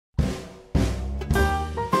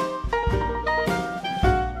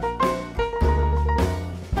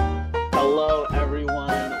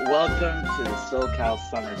SoCal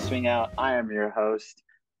Summer Swing Out. I am your host,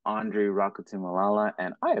 Andre Rakutimalala,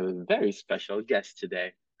 and I have a very special guest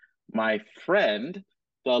today. My friend,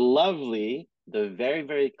 the lovely, the very,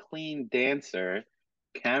 very clean dancer,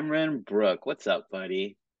 Cameron Brouck. What's up,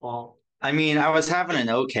 buddy? Well, I mean, I was having an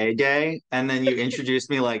okay day, and then you introduced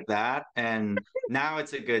me like that, and now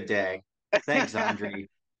it's a good day. Thanks, Andre. I mean,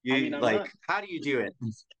 You how do you do it?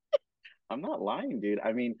 I'm not lying, dude.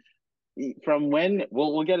 I mean, from when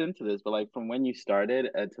we'll get into this, but like from when you started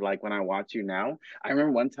to like when I watch you now, I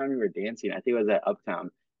remember one time you were dancing. I think it was at Uptown.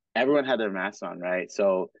 Everyone had their masks on, right?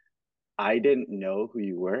 So I didn't know who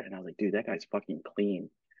you were, and I was like, dude, that guy's fucking clean.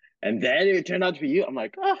 And then it turned out to be you. I'm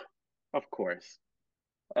like, oh, of course,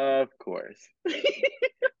 of course. All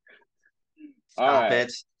Stop right.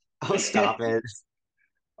 it. Oh, stop it.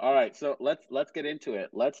 All right, so let's get into it.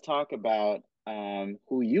 Let's talk about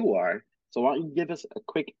who you are. So why don't you give us a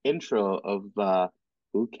quick intro of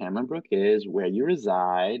who Cameron Brook is, where you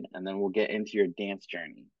reside, and then we'll get into your dance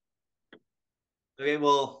journey. Okay,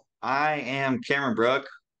 well, I am Cameron Brook.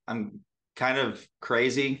 I'm kind of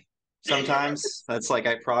crazy sometimes. That's like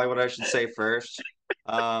I probably what I should say first.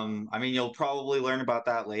 I mean, you'll probably learn about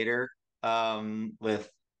that later, with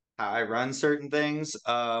how I run certain things.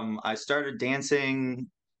 I started dancing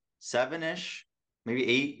seven-ish, maybe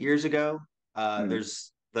 8 years ago. Mm,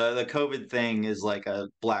 There's the COVID thing is like a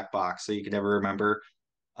black box, so you can never remember.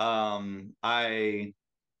 I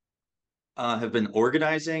have been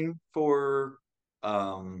organizing for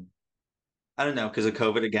um, I don't know because of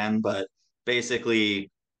COVID again, but basically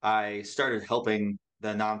I started helping the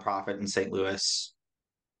nonprofit in St. Louis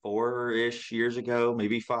 4-ish years ago,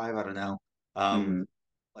 maybe five, I don't know. hmm.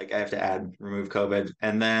 Like I have to add remove COVID.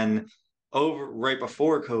 And then over right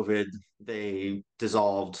before COVID, they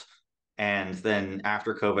dissolved. And then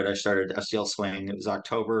after COVID, I started STL Swing. It was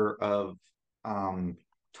October of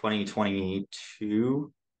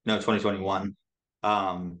 2022. No, 2021.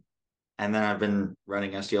 Um, and then I've been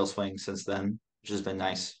running STL Swing since then, which has been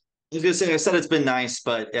nice. I was gonna say I said it's been nice,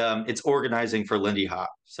 but it's organizing for Lindy Hop.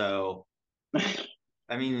 So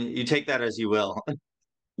I mean, you take that as you will.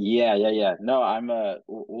 Yeah, yeah, yeah. No,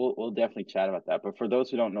 we'll definitely chat about that. But for those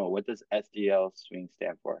who don't know, what does SDL swing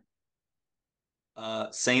stand for?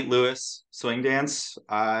 St. Louis swing dance.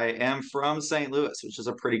 I am from St. Louis, which is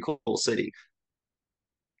a pretty cool city.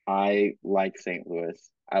 I like St. Louis.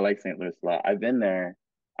 I like St. Louis a lot. I've been there.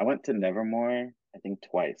 I went to Nevermore, I think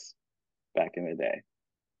twice back in the day.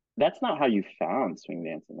 That's not how you found swing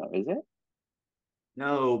dancing, though, is it?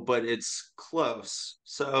 No, but it's close.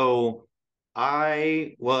 So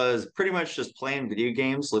I was pretty much just playing video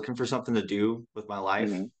games, looking for something to do with my life.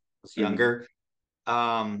 Hmm. I was Hmm. younger.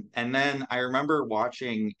 And then I remember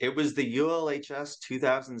watching it was the ULHS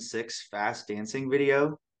 2006 fast dancing video.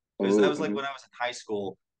 That Oh, was like when I was in high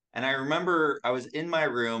school. And I remember I was in my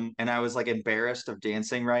room and I was like embarrassed of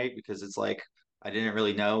dancing right because it's like I didn't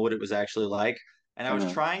really know what it was actually like. And I was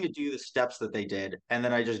uh-huh. trying to do the steps that they did, and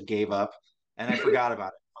then I just gave up and I forgot about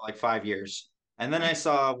it for like 5 years. And then I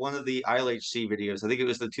saw one of the ILHC videos. I think it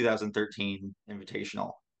was the 2013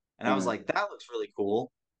 Invitational. And I was Uh-huh. like, that looks really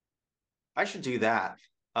cool. I should do that.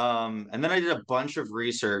 And then I did a bunch of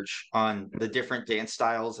research on the different dance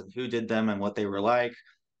styles and who did them and what they were like.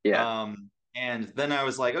 Yeah. And then I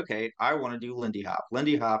was like, okay, I want to do Lindy Hop.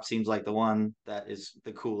 Lindy Hop seems like the one that is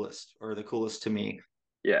the coolest or the coolest to me.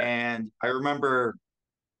 Yeah. And I remember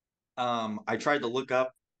I tried to look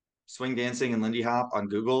up swing dancing and Lindy Hop on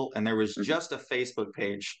Google, and there was Hmm. just a Facebook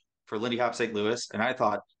page for Lindy Hop St. Louis. And I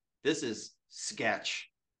thought, this is sketch.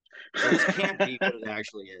 So this can't be what it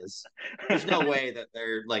actually is. There's no way that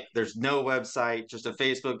there's no website, just a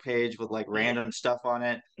Facebook page with like random stuff on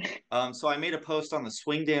it. So I made a post on the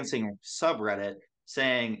swing dancing subreddit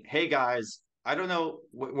saying, "Hey guys, I don't know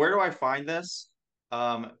where do I find this?"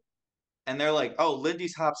 Um, and they're like, "Oh,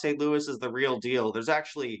 Lindy's Hop St. Louis is the real deal. There's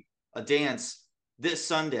actually a dance this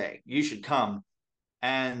Sunday. You should come."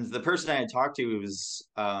 And the person I had talked to was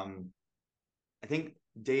I think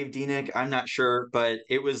Dave Denick, I'm not sure, but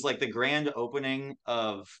it was like the grand opening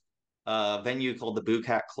of a venue called the Boo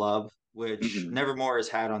Cat Club, which Hmm. Nevermore has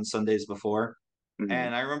had on Sundays before. Hmm.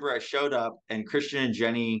 And I remember I showed up and Christian and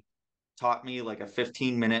Jenny taught me like a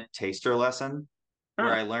 15-minute taster lesson where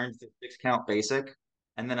Huh. I learned the 6 count basic.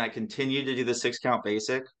 And then I continued to do the 6 count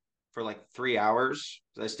basic for like 3 hours.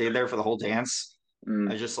 I stayed there for the whole dance. I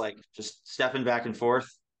Mm. was just stepping back and forth,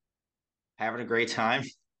 having a great time.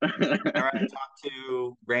 All right, I talked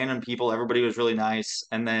to random people. Everybody was really nice.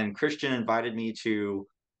 And then Christian invited me to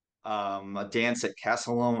a dance at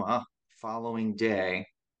Casaloma following day.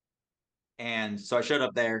 And so I showed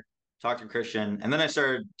up there, talked to Christian, and then I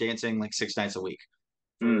started dancing like 6 nights a week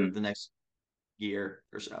for Mm. the next. year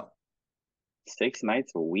or so. 6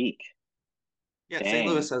 nights a week. Yeah, St. Dang.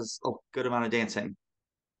 Louis has a good amount of dancing.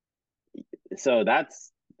 So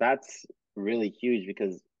that's really huge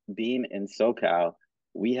because being in SoCal,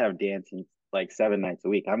 we have dancing like 7 nights a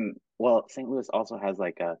week. Well, St. Louis also has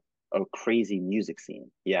like a crazy music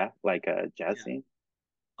scene. Yeah, like a jazz Yeah. scene.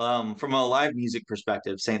 From a live music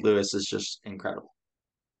perspective, St. Louis is just incredible.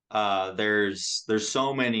 There's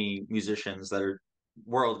so many musicians that are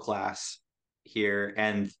world class here,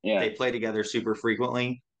 and Yeah. they play together super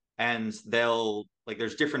frequently. And they'll like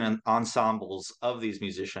there's different ensembles of these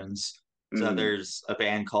musicians. So Mm-hmm. there's a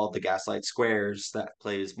band called the Gaslight Squares that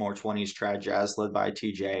plays more 20s trad jazz led by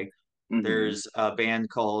TJ. Mm-hmm. There's a band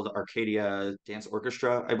called Arcadia Dance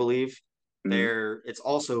Orchestra, I believe. Mm-hmm. It's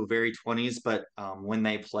also very 20s, but when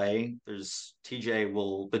they play, there's TJ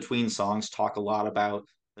will between songs talk a lot about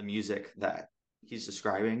the music that he's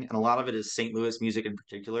describing, and a lot of it is St. Louis music in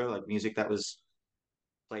particular, like music that was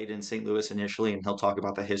played in St. Louis initially, and he'll talk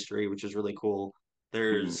about the history, which is really cool. Mm-hmm.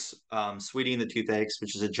 There's Sweetie and the Toothaches,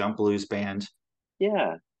 which is a jump blues band.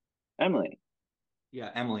 Yeah, Emily. Yeah,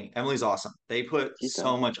 Emily. Emily's awesome. They put She's so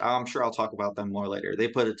dope. much. I'm sure I'll talk about them more later. They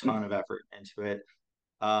put a ton of effort into it.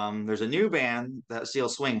 There's a new band, that STL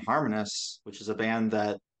Swing Harmonists, which is a band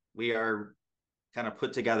that we are kind of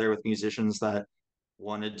put together with musicians that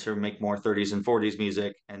wanted to make more 30s and 40s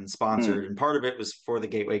music and Mm, sponsored. And part of it was for the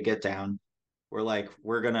Gateway Get Down. We're like,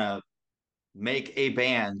 we're gonna make a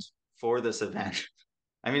band for this event.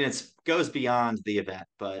 I mean, it goes beyond the event,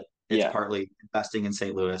 but it's yeah. partly investing in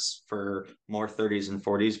St. Louis for more 30s and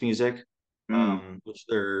 40s music, Mm, which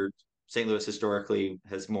their St. Louis historically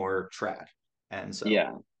has more trad. And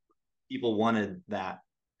yeah. so people wanted that,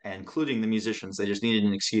 including the musicians. They just needed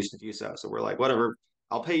an excuse to do so. So we're like, whatever,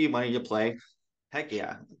 I'll pay you money to play. Heck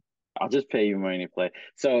yeah. I'll just pay you money to play.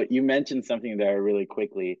 So you mentioned something there really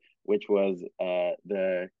quickly, which was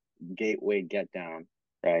the Gateway Get Down,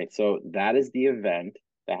 right? So that is the event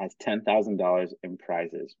that has $10,000 in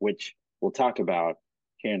prizes, which we'll talk about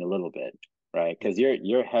here in a little bit, right? Because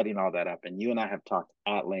you're heading all that up, and you and I have talked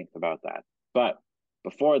at length about that. But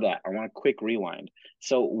before that, I want a quick rewind.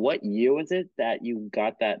 So what year was it that you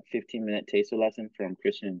got that 15-minute taster lesson from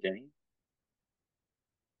Christian and Jenny?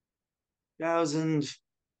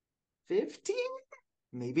 2015,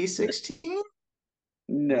 maybe 16. Or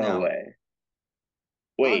No no, way.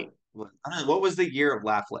 Wait, I don't know, what was the year of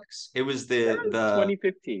Laughlex? It was that was the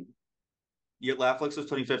 2015. year Laughlex was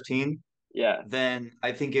 2015. Yeah. Then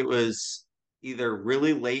I think it was either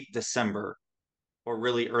really late December or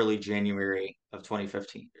really early January of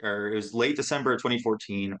 2015, or it was late December of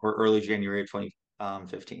 2014 or early January of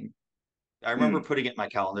 2015. I remember Mm. putting it in my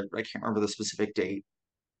calendar, but I can't remember the specific date.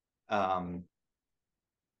 Um,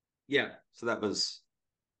 yeah, so that was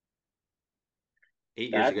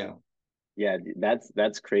 8 years That ago. yeah,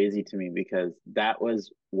 that's crazy to me because that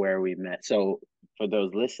was where we met. So for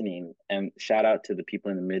those listening, and shout out to the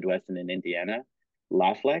people in the Midwest and in Indiana,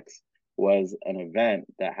 LaFlex was an event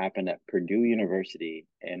that happened at Purdue University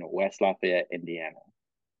in West Lafayette, Indiana.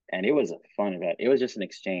 And it was a fun event. It was just an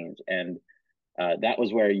exchange. And that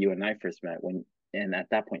was where you and I first met and at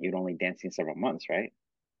that point you'd only dancing several months, right?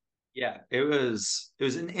 Yeah, it was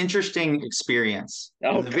an interesting experience,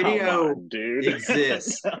 Oh, and the come video on, dude.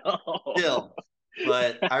 exists No. still.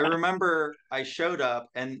 But I remember I showed up,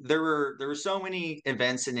 and there were so many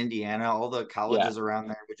events in Indiana. All the Yeah. colleges around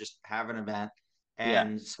there would just have an event, Yeah.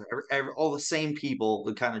 and so all the same people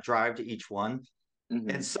would kind of drive to each one. And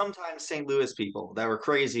Hmm. sometimes St. Louis people that were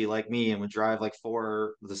crazy like me and would drive like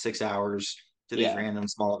 4 to 6 hours to these Yeah. random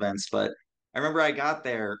small events. But I remember I got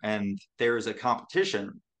there and there was a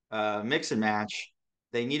competition, mix and match.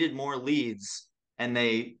 They needed more leads and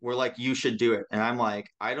they were like, you should do it. And I'm like,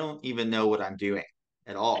 I don't even know what I'm doing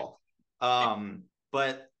at all.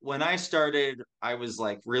 But when I started, I was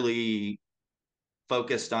like really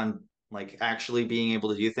focused on like actually being able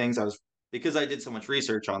to do things. I was because I did so much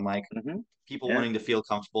research on like Hmm. people Yeah. wanting to feel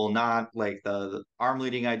comfortable, not like the arm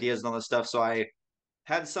leading ideas and all this stuff. So I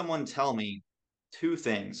had someone tell me two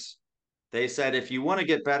things. They said, if you want to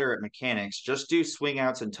get better at mechanics, just do swing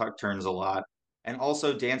outs and tuck turns a lot and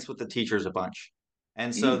also dance with the teachers a bunch.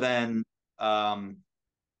 And so Mm. then um,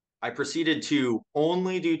 I proceeded to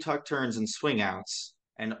only do tuck turns and swing outs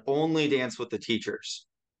and only dance with the teachers,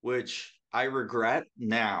 which I regret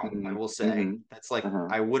now, I Hmm. will say. Hmm. That's like, Uh-huh.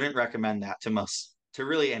 I wouldn't recommend that to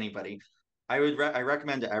really anybody. I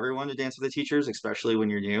recommend to everyone to dance with the teachers, especially when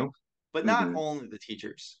you're new, but not Hmm. only the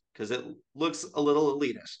teachers, because it looks a little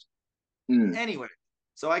elitist. Mm. Anyway,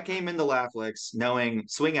 so I came into Laughlicks knowing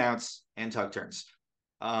swing outs and tuck turns.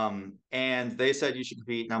 And they said you should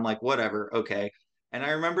compete, and I'm like, whatever, okay. And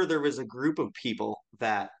I remember there was a group of people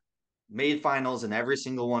that made finals in every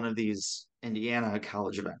single one of these Indiana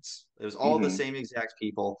college events. It was all the Hmm. same exact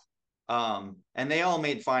people. And they all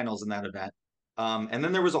made finals in that event. And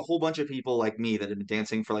then there was a whole bunch of people like me that had been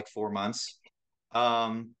dancing for like 4 months.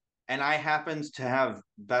 Um, and I happened to have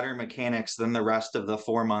better mechanics than the rest of the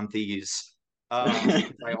 4 monthies.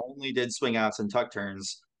 Because I only did swing outs and tuck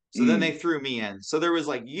turns. So then Mm. they threw me in. So there was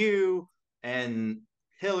like you and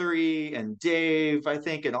Hillary and Dave, I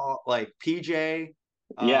think, and all like PJ,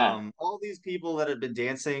 Yeah. all these people that had been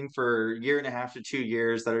dancing for a year and a half to 2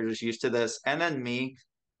 years that are just used to this, and then me.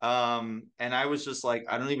 And I was just like,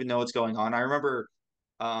 I don't even know what's going on. I remember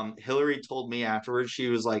Hillary told me afterwards, she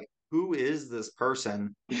was like, "Who is this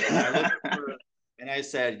person?" And I looked over and I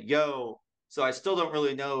said, "Yo, so I still don't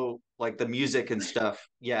really know like the music and stuff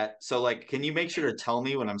yet. So like, can you make sure to tell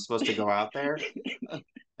me when I'm supposed to go out there?"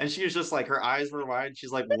 And she was just like, her eyes were wide.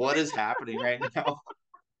 She's like, "What is happening right now?"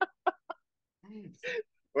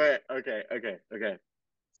 Wait, okay, okay, okay.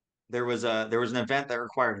 There was an event that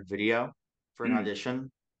required a video for an Mm.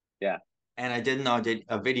 audition, Yeah. and I did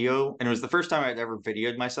a video, and it was the first time I'd ever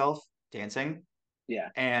videoed myself dancing, Yeah.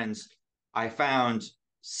 and I found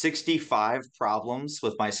 65 problems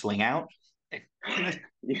with my swing out.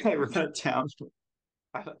 I wrote it down.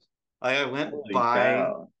 I went Holy by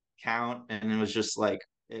cow. count, and it was just like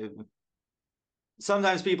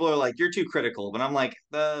sometimes people are like, "You're too critical," but I'm like,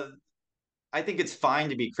 the I think it's fine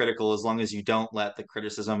to be critical as long as you don't let the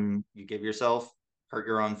criticism you give yourself hurt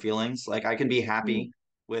your own feelings. Like I can be Mm. happy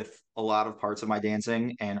with a lot of parts of my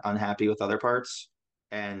dancing and unhappy with other parts.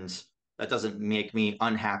 And that doesn't make me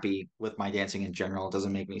unhappy with my dancing in general. It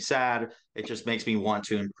doesn't make me sad. It just makes me want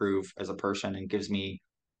to improve as a person and gives me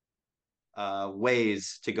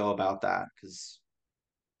ways to go about that. Because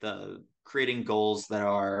the creating goals that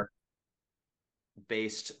are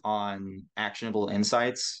based on actionable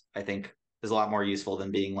insights, I think is a lot more useful than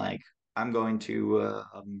being like, I'm going to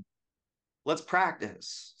let's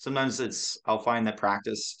practice. Sometimes I'll find that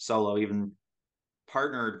practice solo, even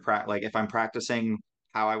like if I'm practicing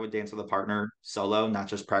how I would dance with a partner solo, not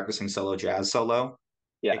just practicing solo jazz solo,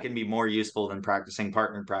 it Yeah. can be more useful than practicing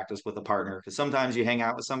partner practice with a partner. Because sometimes you hang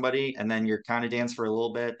out with somebody and then you're kind of dance for a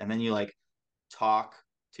little bit and then you like talk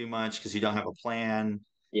too much because you don't have a plan.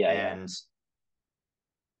 Yeah, yeah. And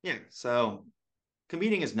yeah, so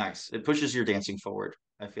competing is nice. It pushes your dancing forward,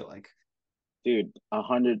 I feel like. Dude,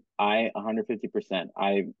 150%.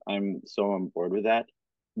 I'm so on board with that.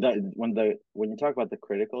 When you talk about the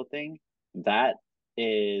critical thing, that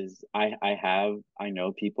is I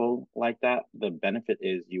know people like that. The benefit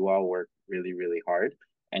is you all work really, really hard.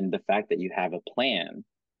 And the fact that you have a plan,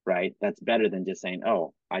 right? That's better than just saying,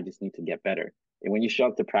 "Oh, I just need to get better." And when you show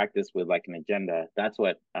up to practice with like an agenda, that's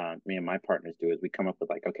what me and my partners do is we come up with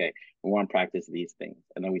like, okay, we want to practice these things.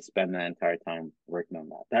 And then we spend that entire time working on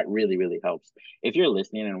that. That really, really helps. If you're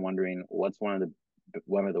listening and wondering what's one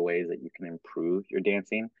of the ways that you can improve your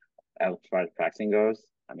dancing as far as practicing goes,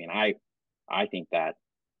 I mean, I think that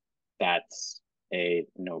that's a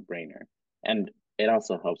no-brainer. And it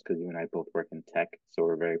also helps because you and I both work in tech, so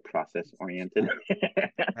we're very process oriented.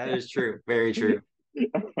 That is true. Very true.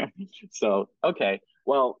 So, okay.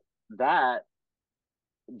 Well, that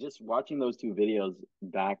just watching those two videos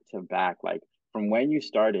back to back, like from when you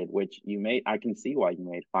started, which you made, I can see why you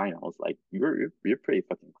made finals. Like you're pretty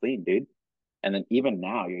fucking clean, dude. And then even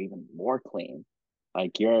now, you're even more clean.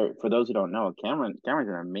 Like you're, for those who don't know, Cameron's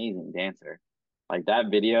an amazing dancer. Like that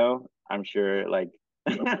video, I'm sure, like,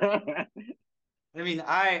 I mean,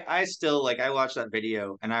 I still like I watched that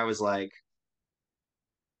video and I was like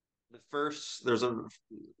there's a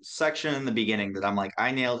section in the beginning that I'm like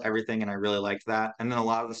I nailed everything and I really liked that. And then a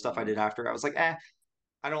lot of the stuff I did after I was like, I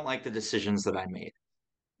don't like the decisions that I made.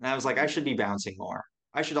 And I was like, I should be bouncing more.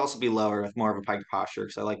 I should also be lower with more of a pike posture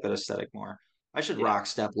because I like that aesthetic more. I should yeah, rock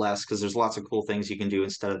step less because there's lots of cool things you can do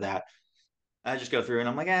instead of that. I just go through and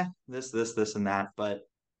I'm like, this, and that. But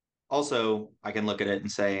also, I can look at it and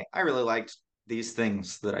say, I really liked these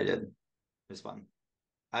things that I did. It was fun.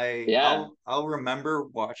 yeah, I'll remember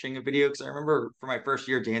watching a video because I remember for my first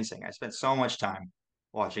year dancing, I spent so much time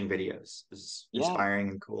watching videos. It was yeah. inspiring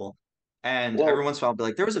and cool. And every Well, once in a while, I'll be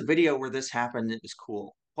like, there was a video where this happened. It was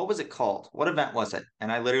cool. What was it called? What event was it? And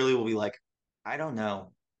I literally will be like, I don't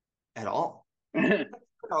know at all.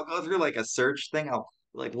 I'll go through like a search thing. I'll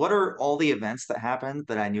like, what are all the events that happened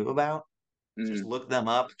that I knew about? Just mm, look them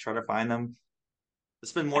up, try to find them. I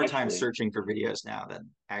spend more time actually, searching for videos now than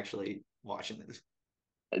actually watching them.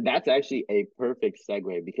 that's actually a perfect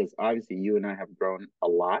segue because obviously you and I have grown a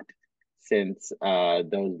lot since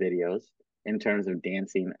those videos in terms of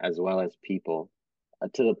dancing as well as people.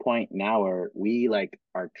 to the point now where we like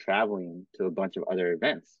are traveling to a bunch of other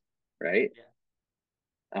events, right?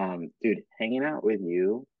 Yeah. Dude, hanging out with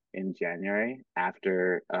you in January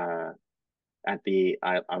after at the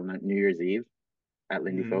on New Year's Eve at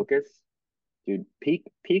Lindy Mhm. Focus, dude, peak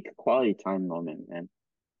quality time moment, man.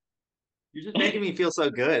 You're just making me feel so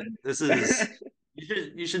good. This is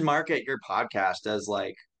you should market your podcast as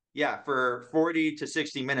like, yeah, for 40 to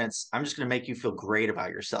 60 minutes, I'm just gonna make you feel great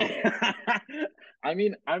about yourself. I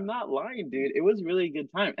mean, I'm not lying, dude. It was really a good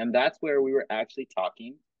time. And that's where we were actually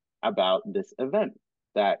talking about this event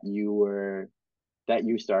that you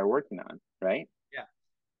started working on, right? Yeah.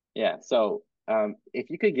 Yeah. So, if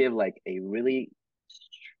you could give like a really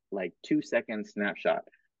like 2 second snapshot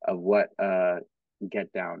of what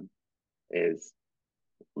Get Down is,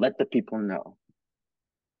 let the people know.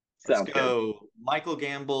 Let's Sounds good. go. Michael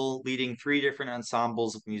Gamble leading three different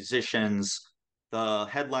ensembles of musicians, the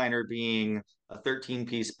headliner being a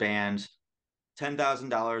 13-piece band,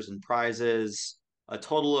 $10,000 in prizes, a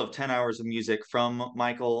total of 10 hours of music from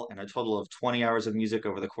Michael, and a total of 20 hours of music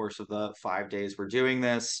over the course of the 5 days we're doing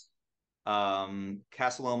this.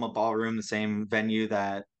 Casa Loma Ballroom, the same venue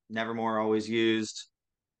that Nevermore always used.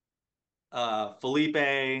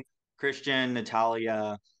 Felipe, Christian,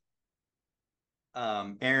 Natalia,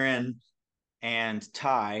 Aaron, and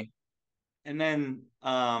Ty. And then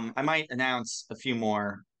I might announce a few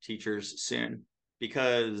more teachers soon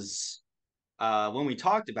because when we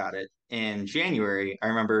talked about it in January, I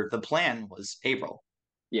remember the plan was April,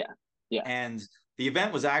 Yeah. Yeah. and the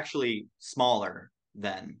event was actually smaller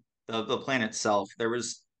than the plan itself.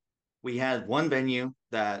 We had one venue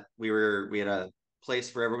that we had a place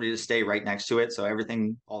for everybody to stay right next to it, so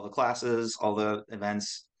everything, all the classes, all the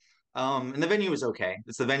events. And the venue was okay.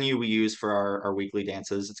 It's the venue we use for our weekly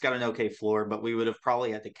dances. It's got an okay floor, but we would have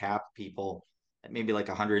probably had to cap people at maybe like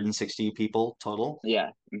 160 people total. Yeah.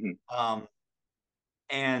 Um,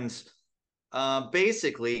 and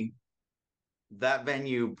basically, that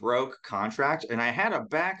venue broke contract, and I had a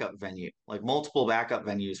backup venue, like multiple backup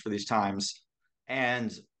venues for these times.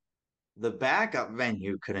 And the backup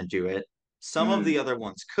venue couldn't do it. Some of the Mm. other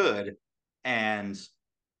ones could. And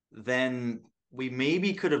then we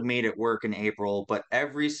maybe could have made it work in April, but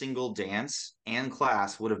every single dance and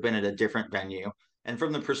class would have been at a different venue. And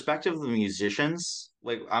from the perspective of the musicians,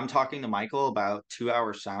 like I'm talking to Michael about 2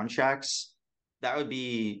 hour sound checks, that would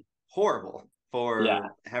be horrible Yeah. for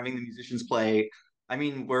having the musicians play. I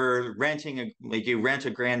mean, we're renting like you rent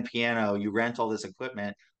a grand piano, you rent all this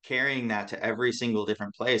equipment, carrying that to every single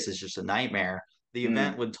different place is just a nightmare. The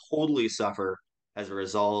event Mm. would totally suffer as a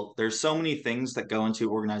result. There's so many things that go into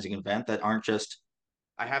organizing an event that aren't just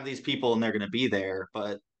I have these people and they're going to be there,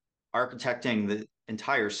 but architecting the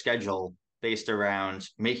entire schedule based around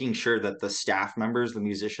making sure that the staff members, the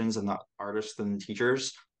musicians and the artists and the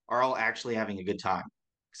teachers are all actually having a good time.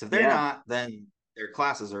 Because if they're Yeah. not, then their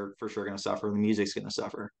classes are for sure going to suffer. The music's going to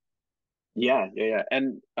suffer. Yeah. Yeah. Yeah.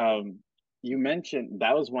 And you mentioned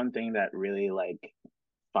that was one thing that really like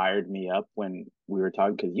fired me up when we were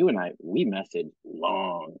talking because you and I we messaged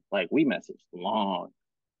long, like we messaged long.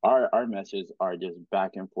 Our messages are just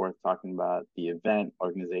back and forth talking about the event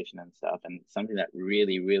organization and stuff, and something that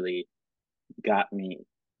really got me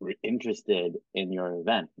interested in your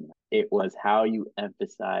event. It was how you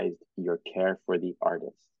emphasized your care for the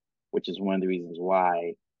artist, which is one of the reasons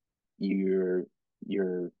why you're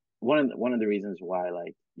you're one of the reasons why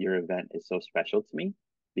like your event is so special to me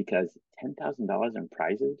because $10,000 in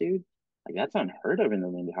prizes, dude, like that's unheard of in the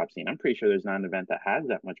Lindy Hop scene. I'm pretty sure there's not an event that has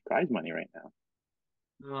that much prize money right now.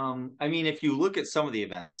 I mean, if you look at some of the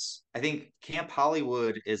events, I think Camp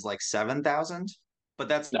Hollywood is like 7,000, but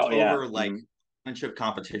that's Oh yeah. over like a bunch of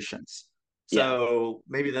competitions. Yeah. So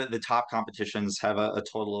maybe the top competitions have a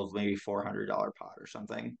total of maybe $400 pot or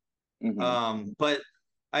something. hmm But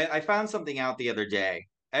I found something out the other day.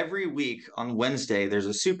 Every week on Wednesday, there's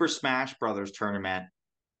a Super Smash Brothers tournament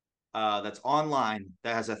that's online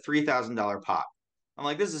that has a $3,000 pot. I'm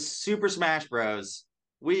like, this is Super Smash Bros.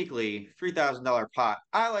 Weekly $3,000 pot.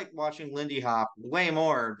 I like watching Lindy Hop way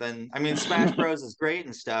more than I mean, Smash Bros is great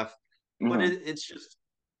and stuff, but hmm it's just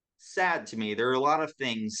sad to me. There are a lot of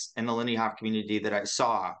things in the Lindy Hop community that I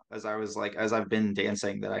saw as I've been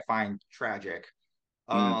dancing that I find tragic.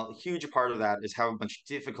 hmm A huge part of that is how much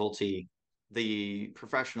difficulty the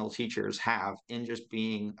professional teachers have in just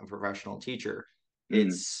being a professional teacher. hmm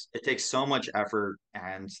It takes so much effort,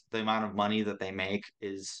 and the amount of money that they make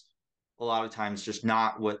is a lot of times just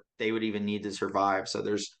not what they would even need to survive. So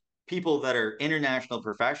there's people that are international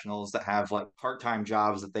professionals that have like part-time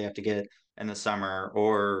jobs that they have to get in the summer,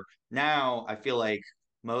 or now I feel like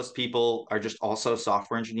most people are just also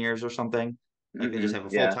software engineers or something. Like they just Hmm.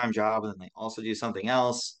 have a Yeah. full-time job and then they also do something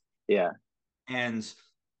else. Yeah. And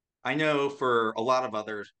I know for a lot of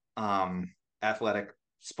other athletic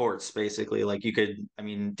sports, basically, like you could, I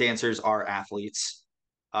mean, dancers are athletes.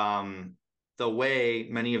 Um, the way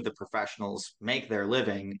many of the professionals make their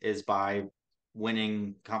living is by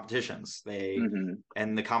winning competitions. Hmm.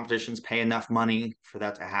 And the competitions pay enough money for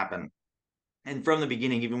that to happen. And from the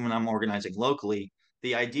beginning, even when I'm organizing locally,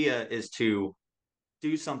 the idea is to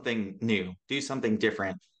do something new, do something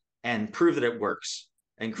different, and prove that it works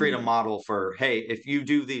and create a Hmm. model for, hey, if you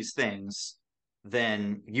do these things,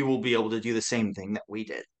 then you will be able to do the same thing that we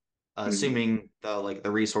did, Hmm. assuming the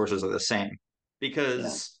resources are the same. Yeah.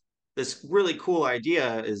 Because this really cool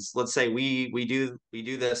idea is, let's say we do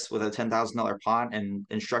this with a $10,000 pot, and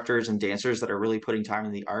instructors and dancers that are really putting time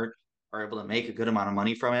in the art are able to make a good amount of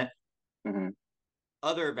money from it. Hmm.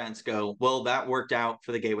 Other events go, well, that worked out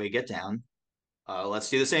for the Gateway Get Down. Let's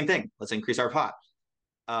do the same thing. Let's increase our pot.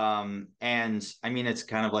 And I mean, it's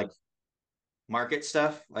kind of like market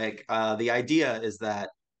stuff. Like the idea is that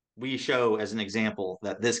we show as an example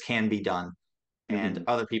that this can be done, and Hmm.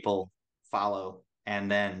 other people follow, and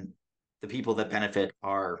then the people that benefit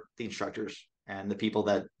are the instructors and the people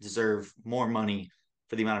that deserve more money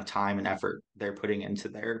for the amount of time and effort they're putting into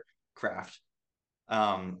their craft.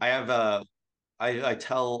 I have I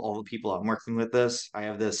tell all the people I'm working with this. I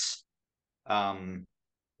have this um,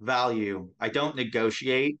 value. I don't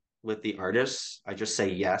negotiate with the artists. I just say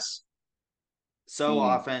yes. So Mm.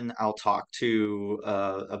 often I'll talk to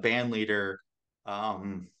a band leader,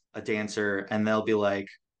 a dancer, and they'll be like,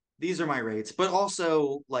 "These are my rates," but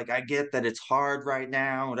also like I get that it's hard right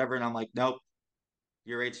now, whatever. And I'm like, "Nope,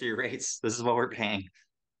 your rates are your rates. This is what we're paying."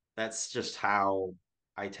 That's just how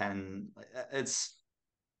I tend. It's.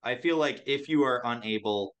 I feel like if you are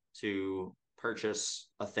unable to purchase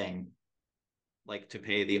a thing, like to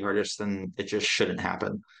pay the artist, then it just shouldn't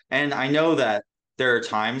happen. And I know that there are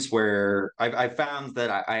times where I found that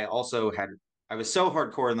I also had, I was so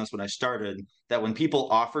hardcore in this when I started that when people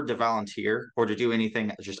offered to volunteer or to do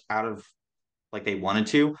anything just out of like they wanted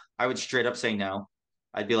to, I would straight up say no.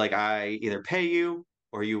 I'd be like, I either pay you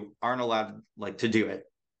or you aren't allowed like to do it.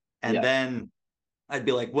 And Yeah. then I'd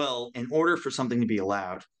be like, well, in order for something to be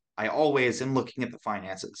allowed, I always am looking at the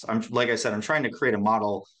finances. I'm like I said, I'm trying to create a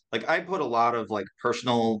model. Like I put a lot of like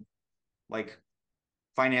personal like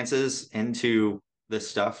finances into this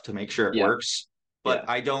stuff to make sure it Yeah. works, but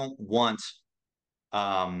Yeah. I don't want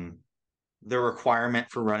um the requirement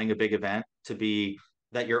for running a big event to be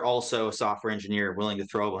that you're also a software engineer willing to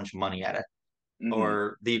throw a bunch of money at it, Hmm.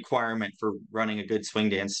 or the requirement for running a good swing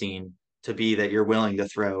dance scene to be that you're willing to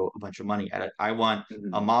throw a bunch of money at it. I want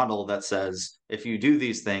a Hmm. model that says if you do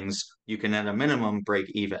these things, you can at a minimum break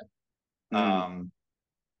even. Mm.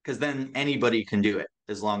 Because then anybody can do it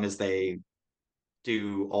as long as they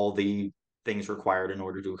do all the things required in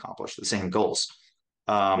order to accomplish the same goals.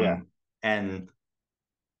 Yeah. And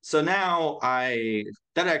so now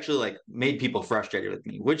that actually like made people frustrated with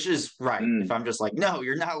me, which is right. If Mm. I'm just like, no,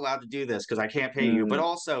 you're not allowed to do this because I can't pay you, but Mm.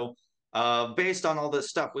 also based on all this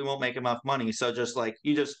stuff, we won't make enough money. So just like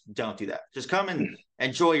you just don't do that. Just come and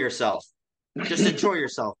enjoy yourself. Just enjoy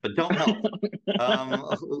yourself, but don't help.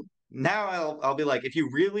 Um, now I'll be like, if you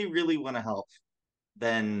really, really want to help,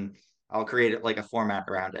 then I'll create it like a format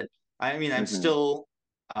around it. I mean, I'm Hmm. still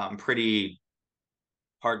pretty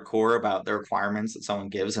hardcore about the requirements that someone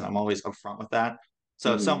gives, and I'm always upfront with that.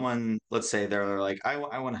 So if Hmm. someone, let's say they're like, I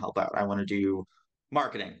want to help out, I want to do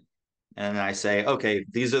marketing. And I say, okay,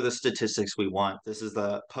 these are the statistics we want. This is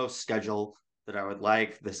the post schedule that I would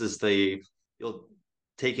like. This is you'll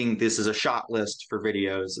this is a shot list for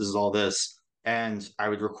videos. This is all this. And I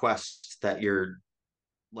would request that you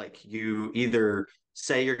either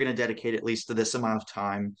say you're going to dedicate at least to this amount of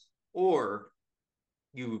time, or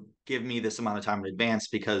you give me this amount of time in advance,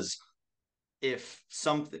 because if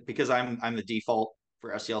something because I'm the default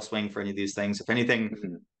for STL swing for any of these things. If anything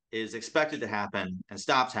Hmm. is expected to happen and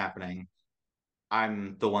stops happening,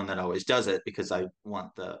 I'm the one that always does it because I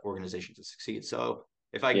want the organization to succeed. So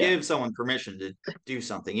if I Yeah. give someone permission to do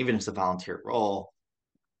something, even if it's a volunteer role,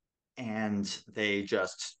 and they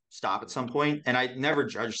just stop at some point, and I never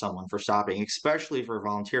judge someone for stopping, especially for a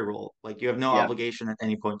volunteer role. Like you have no Yeah. obligation at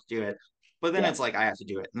any point to do it. But then Yeah. it's like I have to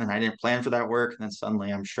do it. And then I didn't plan for that work. And then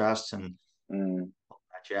suddenly I'm stressed and Mm. all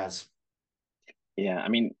that jazz. Yeah. I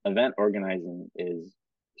mean, event organizing is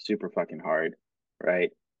super fucking hard,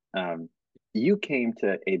 right? Um, you came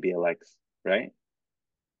to ABLX, right?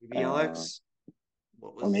 Uh, BLX,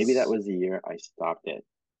 what or maybe that was was the year I stopped it.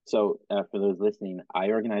 So, for those listening, I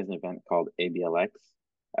organized an event called ABLX,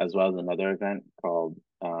 as well as another event called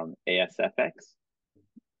ASFX.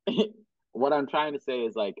 what I'm trying to say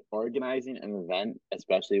is like organizing an event,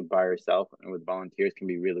 especially by yourself and with volunteers, can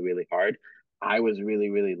be really, really hard. I was really,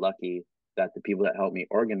 really lucky that the people that helped me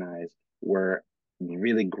organize were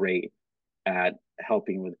really great at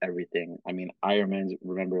helping with everything. I mean,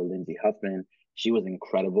 remember Lindsay Huffman. She was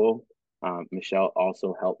incredible. Michelle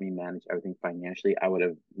also helped me manage everything financially. I would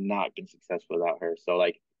have not been successful without her. So,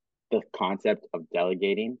 like, the concept of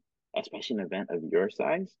delegating, especially an event of your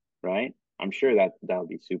size, right? I'm sure that that'll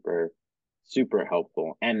be super, super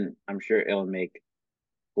helpful, and I'm sure it'll make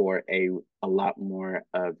for a lot more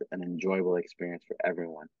of an enjoyable experience for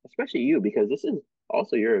everyone, especially you, because this is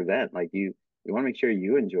also your event. Like you want to make sure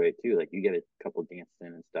you enjoy it too. Like you get a couple dances in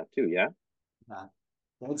and stuff too. Yeah. Yeah.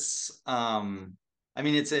 That's I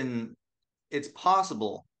mean it's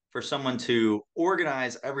possible for someone to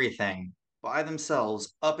organize everything by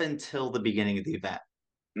themselves up until the beginning of the event.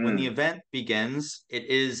 When the Mm, event begins, it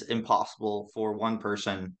is impossible for one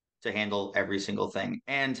person to handle every single thing.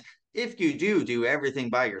 And if you do everything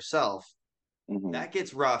by yourself, mm-hmm, that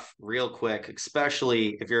gets rough real quick,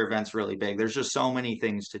 especially if your event's really big. There's just so many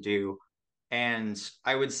things to do. And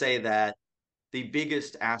I would say that the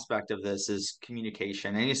biggest aspect of this is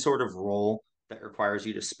communication. Any sort of role that requires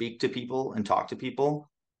you to speak to people and talk to people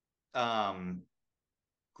um,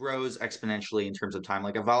 grows exponentially in terms of time.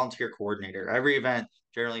 Like a volunteer coordinator, every event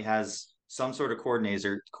generally has some sort of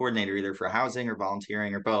coordinator either for housing or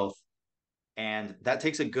volunteering or both. And that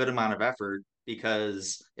takes a good amount of effort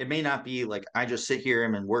because it may not be like I just sit here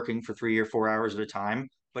and I'm working for 3 or 4 hours at a time,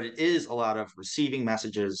 but it is a lot of receiving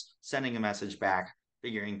messages, sending a message back,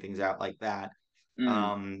 figuring things out like that.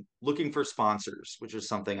 mm, Looking for sponsors, which is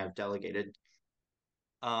something I've delegated.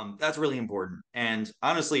 That's really important. And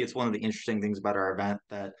honestly, it's one of the interesting things about our event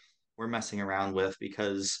that we're messing around with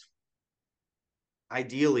because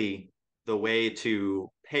ideally, the way to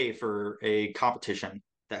pay for a competition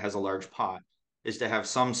that has a large pot is to have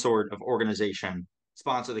some sort of organization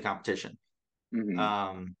sponsor the competition. mm-hmm.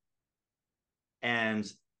 Um, and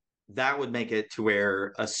that would make it to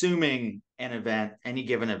where, assuming an event, any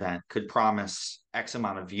given event, could promise X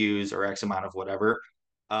amount of views or X amount of whatever,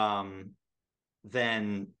 um,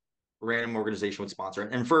 then random organization would sponsor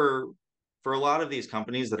it. And for a lot of these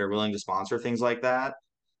companies that are willing to sponsor things like that,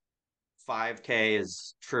 5K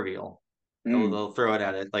is trivial. Mm, They'll throw it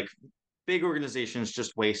at it. Like big organizations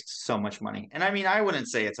just waste so much money. And I mean, I wouldn't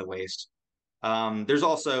say it's a waste. There's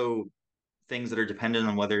also things that are dependent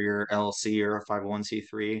on whether you're LLC or a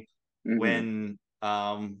 501c3. mm-hmm.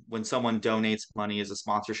 When someone donates money as a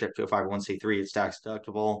sponsorship to a 501c3, it's tax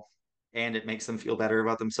deductible and it makes them feel better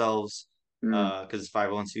about themselves Mm, because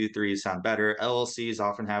 501c3s sound better. LLCs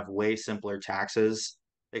often have way simpler taxes,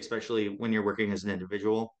 especially when you're working as an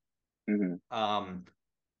individual. mm-hmm. Um,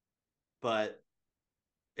 but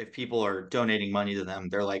if people are donating money to them,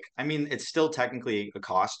 they're like, I mean, it's still technically a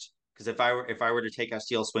cost because if I were to take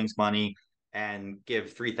STL Swing's money and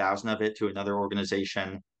give 3,000 of it to another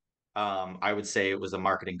organization, I would say it was a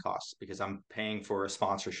marketing cost because I'm paying for a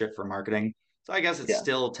sponsorship for marketing. So I guess it's Yeah.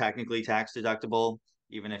 still technically tax deductible,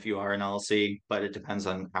 even if you are an LLC, but it depends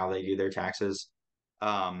on how they do their taxes.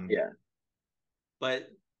 Um, Yeah. but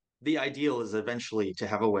the ideal is eventually to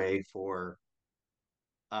have a way for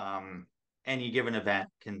um, any given event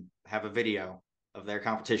can have a video of their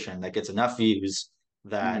competition that gets enough views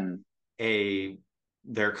that Mm-hmm. a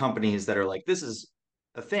there are companies that are like, this is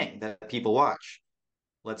a thing that people watch.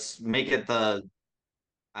 Let's make it the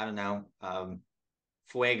I don't know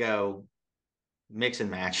Fuego mix and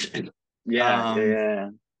match, Yeah. Yeah. um, Yeah. Yeah.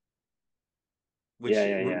 which Yeah.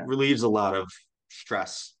 Yeah. relieves a lot of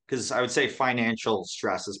stress because I would say financial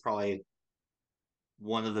stress is probably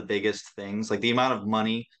one of the biggest things. Like the amount of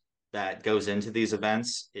money that goes into these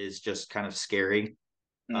events is just kind of scary,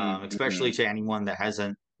 Mm-hmm. especially to anyone that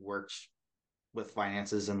hasn't worked with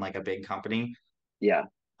finances in like a big company. Yeah.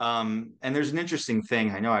 And there's an interesting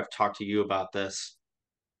thing. I know I've talked to you about this.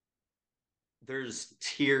 There's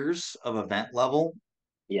tiers of event level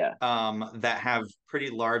Yeah. that have pretty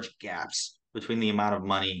large gaps between the amount of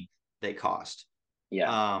money they cost.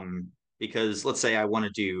 Yeah. Because let's say I want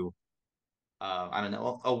to do, I don't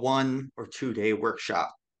know, a 1 or 2 day workshop,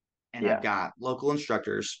 and I've Yeah. got local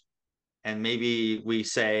instructors, and maybe we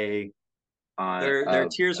say On there are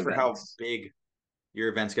tiers for how events. big your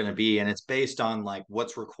event's going to be, and it's based on like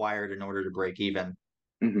what's required in order to break even.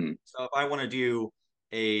 Mm-hmm. So if I want to do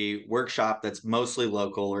a workshop that's mostly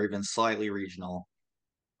local or even slightly regional,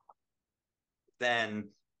 then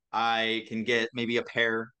I can get maybe a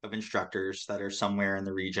pair of instructors that are somewhere in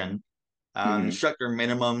the region. Mm-hmm. Instructor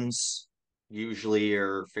minimums usually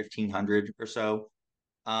are 1,500 or so.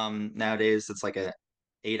 Nowadays, it's like a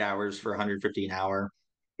 8 hours for 150 an hour.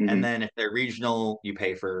 And Mm-hmm. then if they're regional, you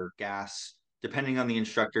pay for gas. Depending on the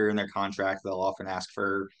instructor and their contract, they'll often ask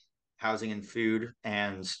for housing and food.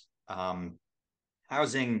 And um,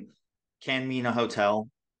 housing can mean a hotel.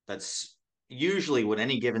 That's usually what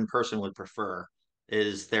any given person would prefer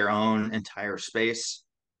is their own entire space.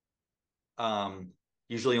 Um,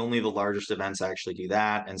 Usually only the largest events actually do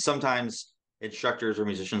that. And sometimes instructors or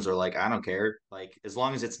musicians are like, I don't care. Like, as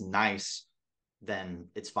long as it's nice, then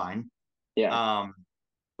it's fine. Yeah. Um,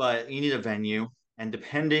 but you need a venue. And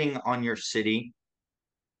depending on your city,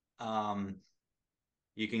 um,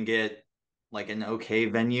 you can get like an okay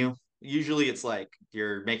venue. Usually it's like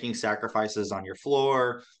you're making sacrifices on your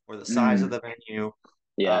floor or the size of Mm. the venue.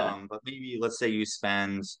 Yeah. But maybe let's say you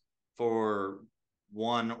spend for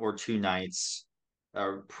 1 or 2 nights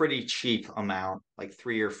a pretty cheap amount, like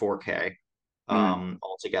 3 or 4K Mm.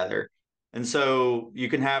 altogether. And so you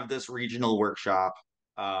can have this regional workshop,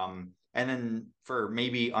 and then for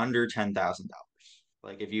maybe under $10,000.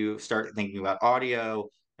 Like if you start thinking about audio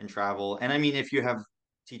and travel, and I mean, if you have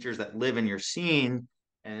teachers that live in your scene,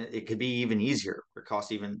 and it could be even easier or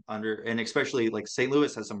cost even under, and especially like St.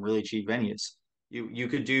 Louis has some really cheap venues. You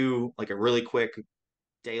could do like a really quick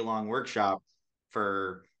day-long workshop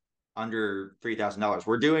for under $3,000.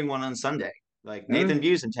 We're doing one on Sunday. Like Nathan Mm.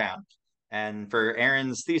 View's in town, and for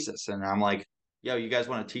Aaron's thesis, and I'm like, "Yo, you guys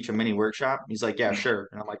want to teach a mini workshop?" He's like, "Yeah, sure."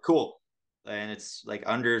 And I'm like, "Cool." And it's like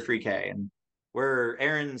under 3K, and where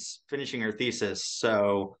Aaron's finishing her thesis,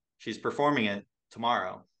 so she's performing it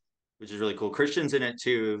tomorrow, which is really cool. Christian's in it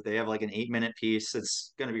too. They have like an 8-minute piece.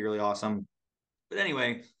 It's going to be really awesome. But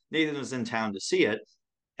anyway, Nathan was in town to see it,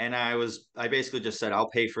 and I basically just said I'll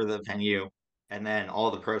pay for the venue, and then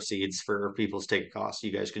all the proceeds for people's ticket costs,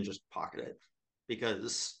 you guys can just pocket it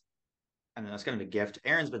because I mean that's kind of a gift.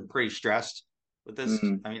 Aaron's been pretty stressed with this.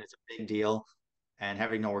 Mm. I mean it's a big deal, and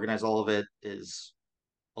having to organize all of it is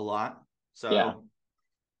a lot. Yeah. So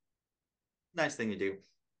nice thing to do,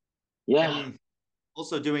 Yeah. and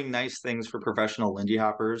also doing nice things for professional Lindy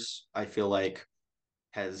hoppers. I feel like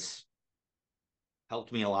has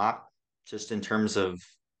helped me a lot, just in terms of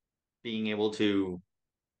being able to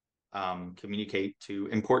communicate to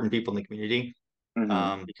important people in the community.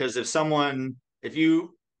 Mm-hmm. Because if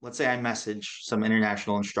you, let's say I message some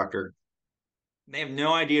international instructor, they have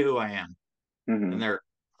no idea who I am, Mm-hmm. and they're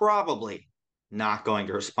probably not going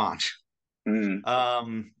to respond.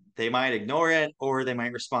 Mm-hmm. They might ignore it or they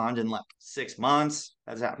might respond in like 6 months.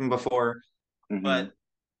 That's happened before. Mm-hmm. But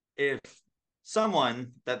if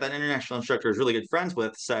someone that international instructor is really good friends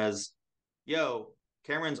with says, yo,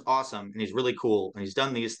 Cameron's awesome and he's really cool and he's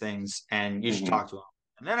done these things and you should Mm-hmm. talk to him.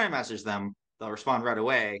 And then I message them, they'll respond right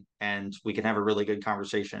away and we can have a really good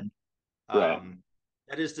conversation. Right. Um,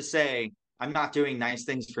 that is to say, I'm not doing nice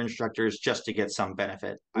things for instructors just to get some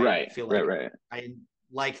benefit. I Right. feel Right. like Right. I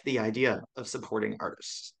like the idea of supporting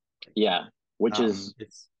artists. Yeah. Which is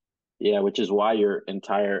It's Yeah, which is why your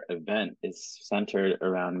entire event is centered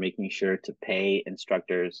around making sure to pay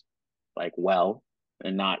instructors like well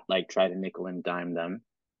and not like try to nickel and dime them,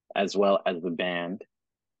 as well as the band.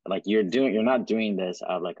 Like you're not doing this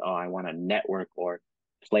out of like, oh, I want to network or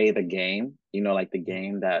play the game, like the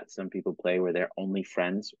game that some people play where they're only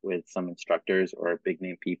friends with some instructors or big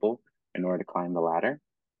name people in order to climb the ladder,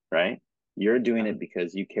 right? You're doing it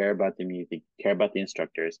because you care about the music, you care about the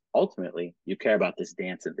instructors. Ultimately, you care about this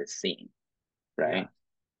dance and this scene, yeah. right? I mean,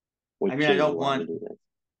 Which I is don't why want you do this.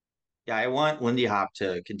 yeah, I want Lindy Hop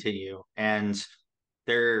to continue. And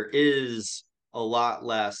there is a lot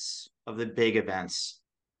less of the big events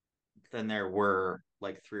than there were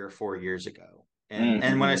like 3 or 4 years ago. And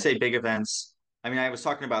when I Mm-hmm. say big events, I mean I was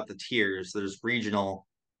talking about the tiers. There's regional,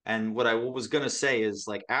 and what I was gonna say is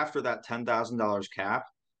like after that $10,000 cap,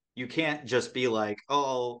 you can't just be like,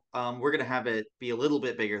 oh, we're gonna have it be a little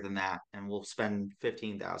bit bigger than that, and we'll spend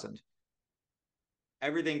 15,000.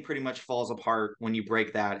 Everything pretty much falls apart when you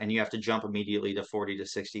break that and you have to jump immediately to 40 to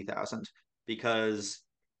 60,000 because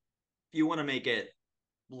if you want to make it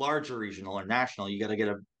larger regional or national, you got to get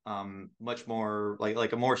a much more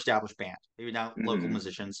like a more established band, maybe not local Mm-hmm.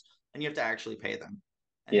 musicians, and you have to actually pay them.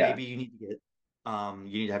 And Yeah. maybe you need to get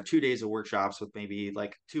you need to have 2 days of workshops with maybe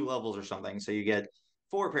like 2 levels or something. So you get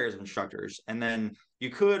 4 pairs of instructors. And then you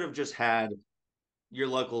could have just had your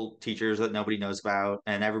local teachers that nobody knows about,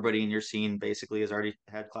 and everybody in your scene basically has already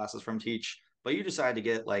had classes from Teach, but you decide to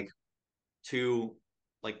get like two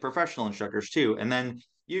like professional instructors too, and then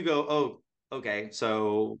you go, oh, okay,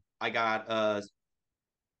 so I got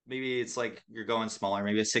maybe it's like you're going smaller,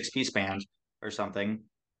 maybe a 6 piece band or something,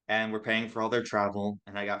 and we're paying for all their travel,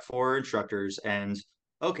 and I got 4 instructors, and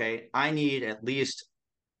okay, I need at least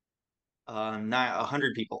not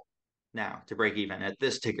 100 people. now to break even at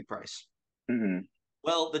this ticket price. Hmm.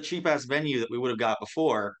 Well, the cheap ass venue that we would have got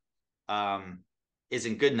before um,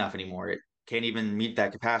 isn't good enough anymore. It can't even meet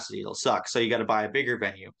that capacity. It'll suck. So you got to buy a bigger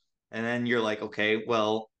venue. And then you're like, okay,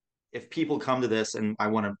 well, if people come to this and I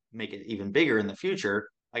want to make it even bigger in the future,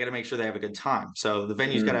 I got to make sure they have a good time. So the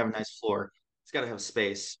venue's got to Hmm. have a nice floor. It's got to have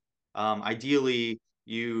space. Ideally,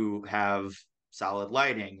 you have solid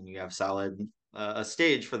lighting and you have solid a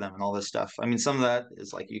stage for them and all this stuff. I mean, some of that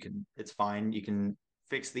is like it's fine. You can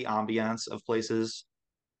fix the ambiance of places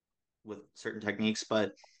with certain techniques,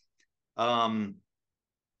 but um,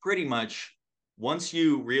 pretty much once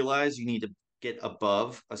you realize you need to get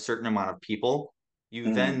above a certain amount of people,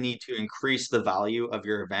 you then Hmm. need to increase the value of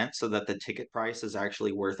your event so that the ticket price is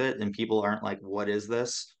actually worth it and people aren't like, what is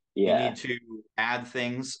this? You Yeah. need to add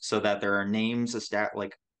things so that there are names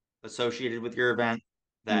like associated with your event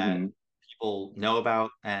that Hmm. people know about,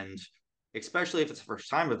 and especially if it's a first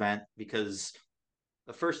time event, because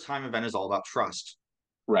the first time event is all about trust.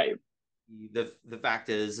 Right. The fact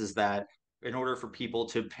is that in order for people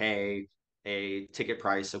to pay a ticket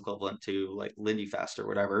price equivalent to like Lindy Fest or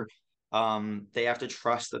whatever, they have to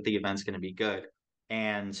trust that the event's going to be good.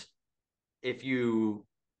 And if you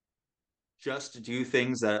just do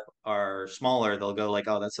things that are smaller, they'll go like,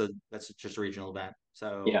 oh, that's just a regional event.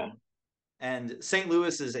 Yeah. So, and St.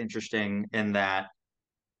 Louis is interesting in that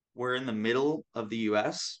we're in the middle of the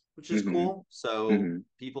US, which is Hmm. cool. So Hmm.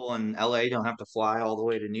 people in LA don't have to fly all the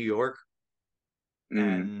way to New York Hmm.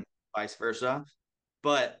 and vice versa.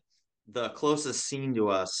 But the closest scene to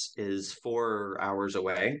us is 4 hours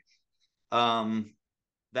away. Um,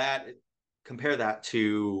 that compare that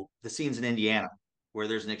to the scenes in Indiana, where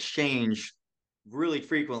there's an exchange really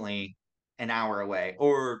frequently an hour away,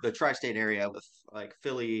 or the tri-state area with like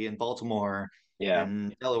Philly and Baltimore Yeah.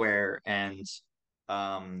 and Delaware and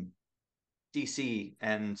um, DC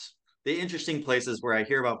and the interesting places where I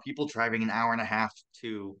hear about people driving an hour and a half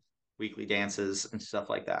to weekly dances and stuff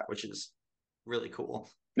like that, which is really cool.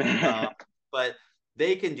 Um, but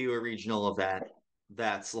they can do a regional event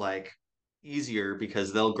that's like easier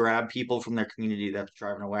because they'll grab people from their community that's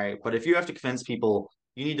driving away. But if you have to convince people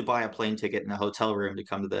you need to buy a plane ticket and a hotel room to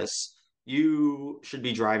come to this, you should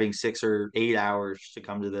be driving 6 or 8 hours to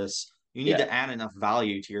come to this. You need Yeah. to add enough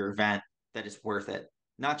value to your event that it's worth it,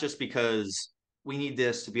 not just because we need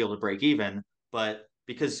this to be able to break even, but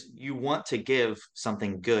because you want to give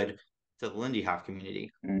something good to the Lindy Hop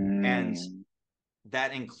community. And Mm.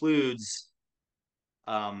 that includes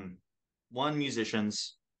um, one,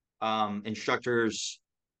 musicians, instructors,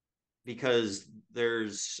 because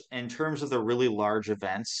there's, in terms of the really large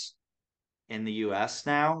events in the US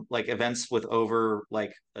now, like events with over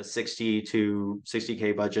like a 60 to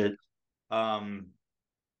 60K budget, um,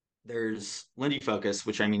 there's Lindy Focus,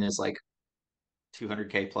 which I mean is like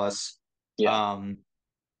 200K plus. Yeah. Um,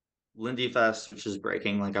 Lindy Fest, which is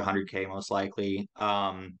breaking like 100K most likely.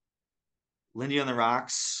 Lindy on the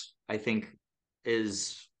Rocks, I think,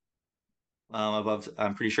 is above.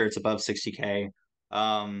 I'm pretty sure it's above 60K.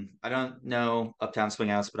 I don't know Uptown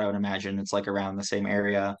Swinghouse, but I would imagine it's like around the same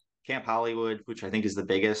area. Camp Hollywood, which I think is the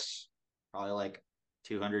biggest, probably like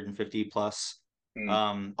 250 plus.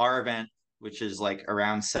 Mm. Our event, which is like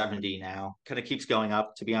around 70 now, kind of keeps going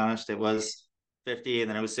up. To be honest, it was 50, and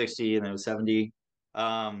then it was 60, and then it was 70.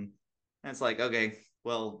 And it's like, okay,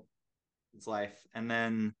 well, it's life. And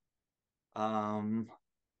then um,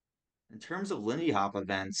 in terms of Lindy Hop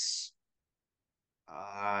events,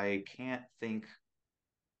 I can't think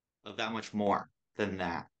of that much more than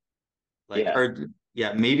that. Like, Yeah. or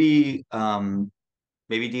yeah, maybe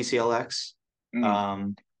DCLX. Mm.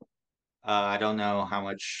 Um, I don't know how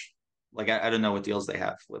much, like, I don't know what deals they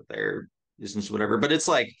have with their business, whatever. But it's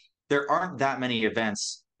like there aren't that many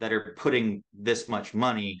events that are putting this much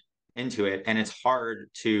money into it, and it's hard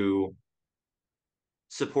to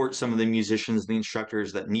support some of the musicians, the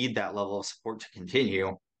instructors that need that level of support to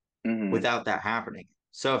continue Hmm. without that happening.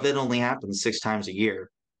 So if it only happens 6 times a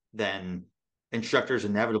year, then instructors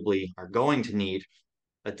inevitably are going to need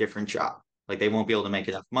a different job. Like they won't be able to make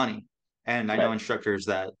enough money. And I know Right. instructors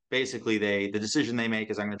that basically the decision they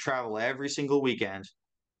make is I'm going to travel every single weekend.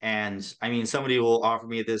 And I mean, somebody will offer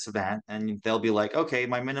me this event and they'll be like, okay,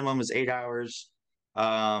 my minimum is 8 hours.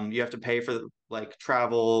 You have to pay for like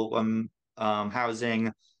travel,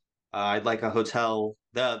 housing, I'd like a hotel.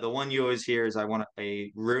 The one you always hear is I want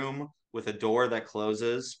a room with a door that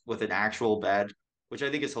closes with an actual bed, which I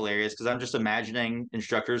think is hilarious because I'm just imagining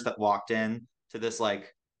instructors that walked in to this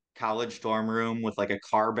like college dorm room with like a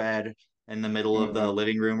car bed in the middle of the Hmm.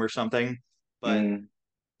 living room or something. But Mm.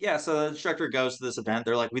 yeah, so the instructor goes to this event.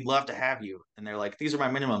 They're like, "We'd love to have you," and they're like, "These are my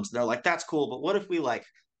minimums." And they're like, "That's cool, but what if we like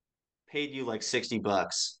paid you like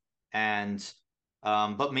 $60 and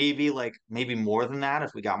but maybe more than that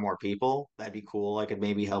if we got more people, that'd be cool. I could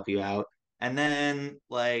maybe help you out. And then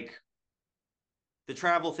like the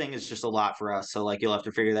travel thing is just a lot for us. So like you'll have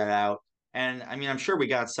to figure that out. And I mean, I'm sure we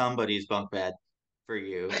got somebody's bunk bed for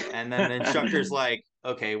you. And then the instructor's like,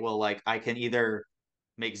 okay, well, like I can either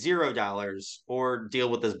make $0 or deal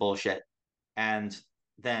with this bullshit. And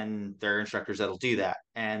then there are instructors that'll do that.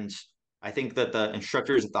 And I think that the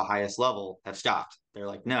instructors at the highest level have stopped. They're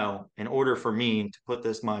like, no, in order for me to put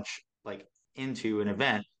this much like into an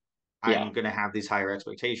event, Yeah. I'm going to have these higher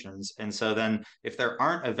expectations. And so then if there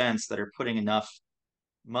aren't events that are putting enough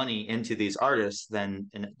money into these artists, then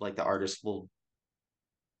like the artists will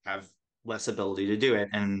have less ability to do it.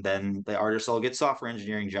 And then the artists all get software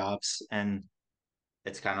engineering jobs. And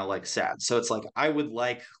it's kind of like sad. So it's like I would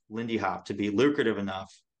like Lindy Hop to be lucrative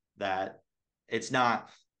enough that it's not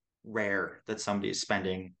rare that somebody is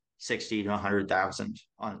spending 60 to 100,000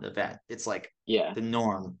 on an event. It's like Yeah. the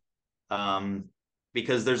norm. Um,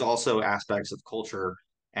 because there's also aspects of culture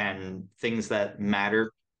and things that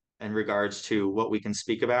matter in regards to what we can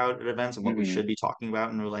speak about at events and what we Hmm. should be talking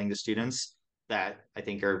about and relaying to students that I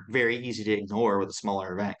think are very easy to ignore with a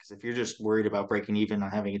smaller event. Because if you're just worried about breaking even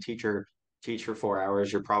on having a teacher teach for 4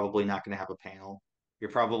 hours, you're probably not going to have a panel.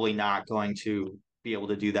 You're probably not going to be able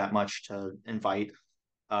to do that much to invite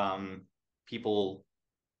um, people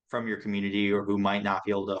from your community or who might not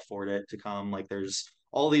be able to afford it to come. Like there's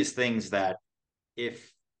all these things that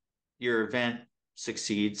if your event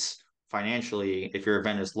succeeds financially, if your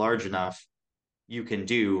event is large enough, you can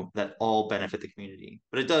do that all benefit the community.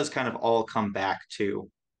 But it does kind of all come back to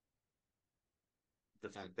the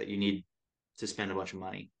fact that you need to spend a bunch of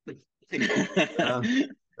money. uh,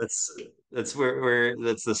 that's where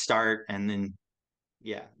that's the start, and then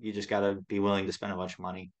yeah, you just got to be willing to spend a bunch of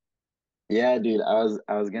money. Yeah, dude, I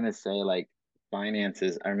was gonna say like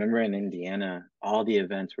finances. I remember in Indiana, all the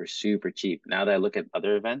events were super cheap. Now that I look at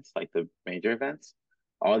other events, like the major events,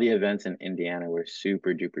 all the events in Indiana were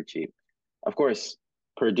super duper cheap. Of course,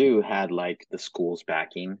 Purdue had like the school's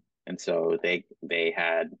backing, and so they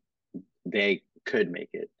could make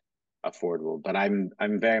it affordable. But I'm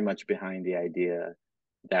very much behind the idea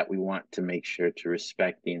that we want to make sure to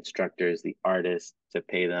respect the instructors, the artists, to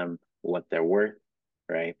pay them what they're worth,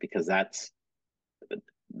 right? Because that's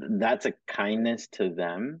a kindness to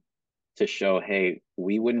them to show, hey,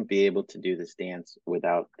 we wouldn't be able to do this dance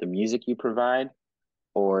without the music you provide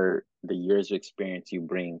or the years of experience you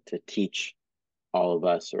bring to teach all of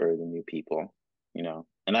us or the new people, you know.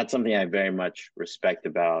 And that's something I very much respect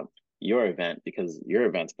about your event because your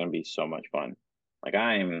event's going to be so much fun. Like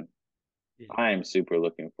Yeah. I'm super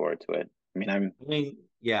looking forward to it. I mean, I mean,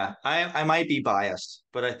 yeah, I might be biased,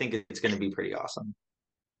 but I think it's going to be pretty awesome.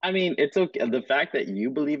 it's okay. The fact that you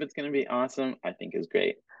believe it's going to be awesome, I think is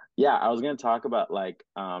great. Yeah, I was going to talk about like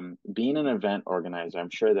being an event organizer. I'm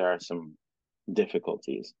sure there are some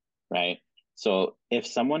difficulties, right? So if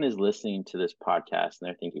someone is listening to this podcast and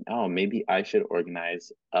they're thinking, "Oh, maybe I should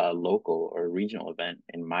organize a local or regional event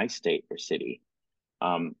in my state or city,"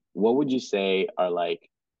 what would you say are like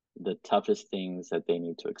the toughest things that they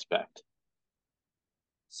need to expect?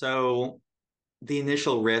 So the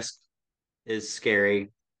initial risk is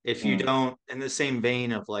scary. If you Mm, don't, in the same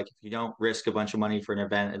vein of like, if you don't risk a bunch of money for an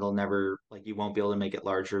event, it'll never like you won't be able to make it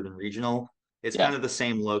larger than regional. It's yeah. kind of the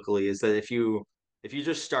same locally. Is that if you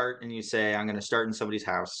just start and you say I'm going to start in somebody's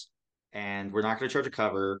house and we're not going to charge a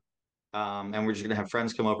cover, and we're just going to have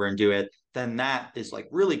friends come over and do it, then that is like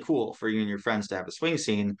really cool for you and your friends to have a swing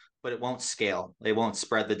scene, but it won't scale. They won't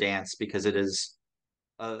spread the dance because it is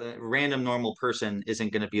a random normal person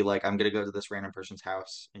isn't going to be like, I'm going to go to this random person's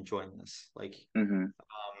house and join this. Like, Hmm.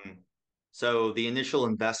 um, so the initial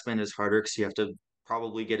investment is harder because you have to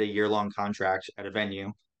probably get a year-long contract at a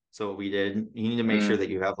venue. So what we did, you need to make sure Mm, that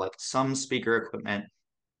you have like some speaker equipment,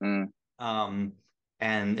 mm, um,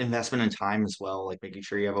 and investment in time as well, like making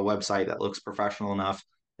sure you have a website that looks professional enough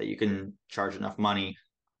that you can charge enough money.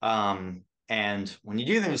 And when you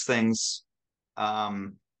do those things,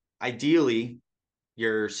 um, ideally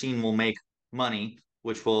your scene will make money,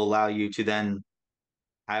 which will allow you to then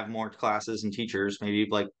have more classes and teachers, maybe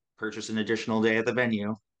like purchase an additional day at the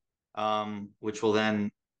venue, which will then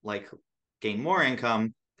like gain more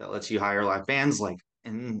income that lets you hire live bands. Like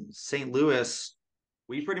in St. Louis,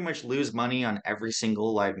 we pretty much lose money on every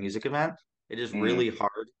single live music event. It is mm, really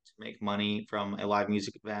hard to make money from a live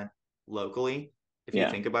music event locally, if you yeah.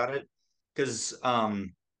 think about it, because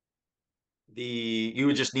you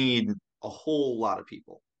would just need a whole lot of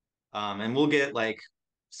people. And we'll get like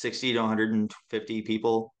 60 to 150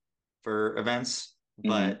 people for events, Hmm.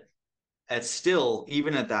 but it's still,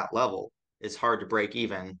 even at that level, it's hard to break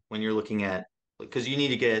even when you're looking at, because you need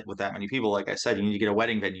to get with that many people, like I said, you need to get a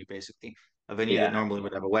wedding venue, basically, a venue that Yeah. normally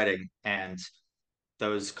would have a wedding, and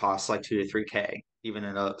those cost like 2 to 3K, even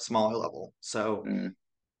at a smaller level. So Mm,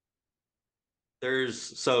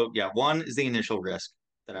 yeah, one is the initial risk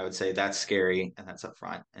that I would say that's scary and that's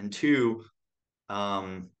upfront. And two,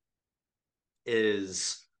 um,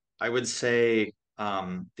 is I would say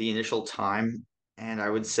the initial time. And I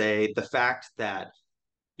would say the fact that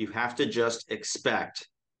you have to just expect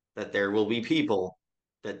that there will be people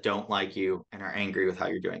that don't like you and are angry with how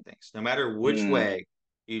you're doing things, no matter which mm, way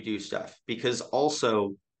you do stuff, because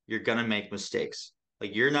also you're going to make mistakes.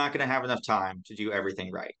 Like you're not going to have enough time to do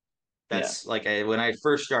everything right. yeah. That's like when I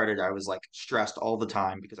first started, I was like stressed all the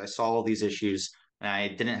time because I saw all these issues and I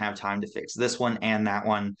didn't have time to fix this one and that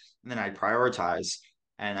one. And then I'd prioritize.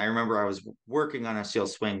 And I remember I was working on STL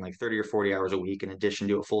Swing like 30 or 40 hours a week in addition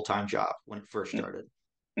to a full-time job when it first Mm, started.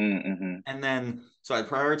 mm-hmm. And then so I'd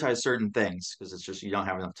prioritize certain things because it's just you don't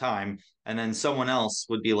have enough time. And then someone else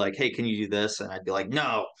would be like, "Hey, can you do this?" And I'd be like,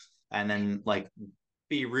 "No." And then like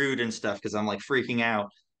be rude and stuff because I'm like freaking out.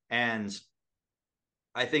 And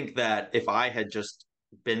I think that if I had just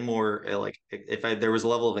been more like if there was a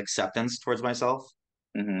level of acceptance towards myself,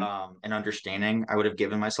 Mm-hmm. and understanding, I would have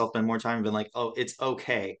given myself been more time and been like, oh, it's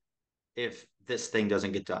okay if this thing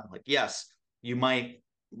doesn't get done. Like, yes, you might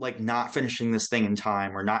like not finishing this thing in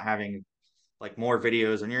time or not having like more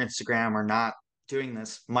videos on your Instagram or not doing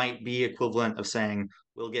this might be equivalent of saying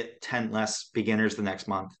we'll get 10 less beginners the next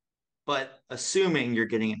month. But assuming you're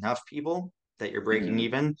getting enough people that you're breaking Mm-hmm.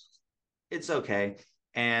 even, it's okay.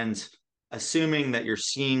 And assuming that you're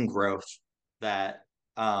seeing growth, that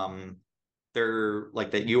um they're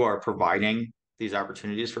like that you are providing these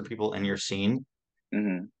opportunities for people in your scene,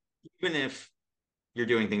 Mm-hmm. even if you're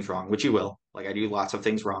doing things wrong, which you will. Like I do lots of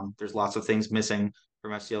things wrong. There's lots of things missing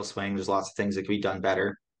from STL Swing. There's lots of things that could be done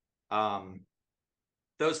better. Um,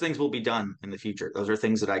 those things will be done in the future. Those are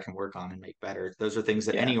things that I can work on and make better. Those are things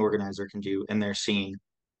that Yeah. any organizer can do in their scene.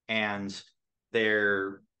 And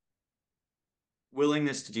their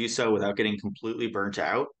willingness to do so without getting completely burnt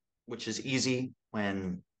out, which is easy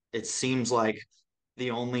when it seems like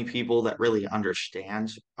the only people that really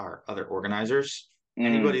understand are other organizers.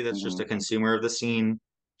 Anybody that's just Mm-hmm. a consumer of the scene,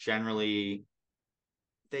 generally,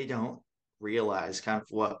 they don't realize kind of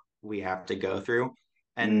what we have to go through.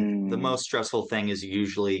 And the Mm, most stressful thing is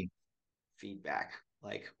usually feedback,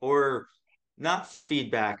 like, or not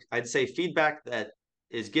feedback. I'd say feedback that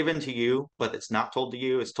is given to you, but it's not told to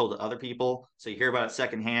you. It's told to other people. So you hear about it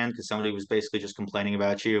secondhand because somebody was basically just complaining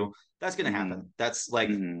about you. That's going to mm-hmm. happen. That's like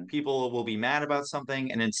Mm-hmm. people will be mad about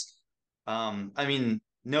something. And I mean,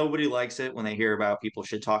 nobody likes it when they hear about people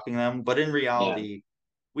shit talking them. But in Yeah. reality,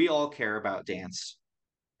 we all care about dance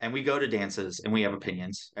and we go to dances and we have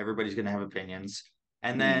opinions. Everybody's going to have opinions.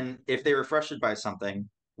 And Mm-hmm. then if they were frustrated by something,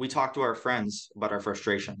 we talk to our friends about our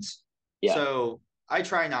frustrations. Yeah. So I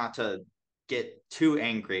try not to get too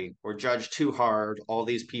angry or judge too hard all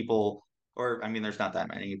these people. Or, I mean, there's not that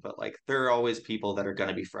many, but like there are always people that are going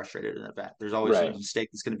to be frustrated in an event. There's always a Right. mistake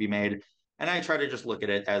that's going to be made. And I try to just look at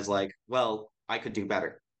it as like, well, I could do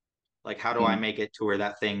better. Like, how do I Mm, make it to where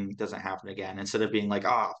that thing doesn't happen again? Instead of being like,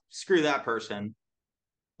 oh, screw that person,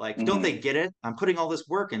 like, don't mm-hmm. they get it? I'm putting all this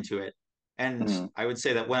work into it. And Mm-hmm. I would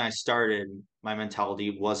say that when I started, my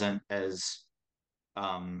mentality wasn't as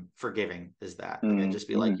forgiving as that. Like I'd just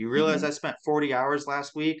be like, Mm-hmm. you realize Mm-hmm. I spent 40 hours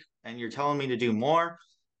last week and you're telling me to do more?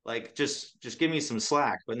 Like just give me some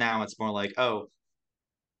slack. But now it's more like, oh,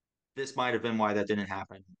 this might have been why that didn't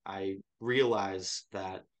happen. I realize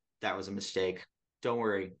that that was a mistake. Don't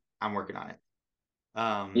worry, I'm working on it.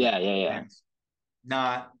 Yeah, yeah, yeah. And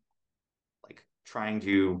not like trying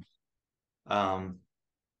to um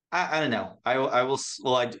I don't know. I will.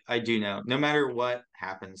 Well, I do know. No matter what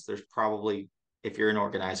happens, there's probably, if you're an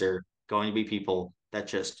organizer, going to be people that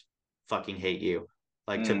just fucking hate you.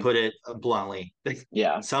 Like to Mm, put it bluntly,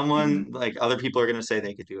 yeah. Mm-hmm. someone like other people are going to say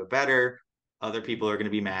they could do it better. Other people are going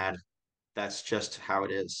to be mad. That's just how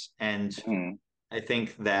it is. And Mm-hmm. I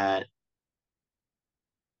think that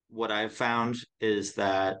what I've found is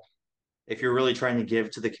that if you're really trying to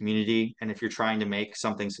give to the community and if you're trying to make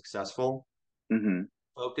something successful, Mm-hmm.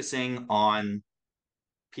 focusing on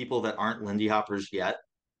people that aren't Lindy Hoppers yet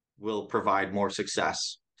will provide more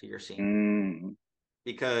success to your scene Mm,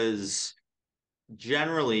 because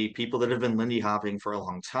generally people that have been Lindy hopping for a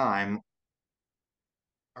long time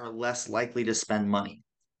are less likely to spend money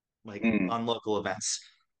like mm, on local events.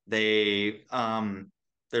 They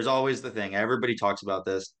there's always the thing, everybody talks about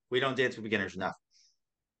this, we don't dance with beginners enough.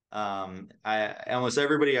 I almost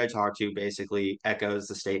everybody I talk to basically echoes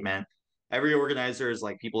the statement, every organizer is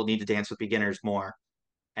like people need to dance with beginners more,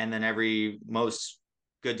 and then every most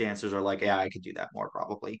good dancers are like, yeah, I could do that more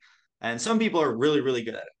probably. And some people are really, really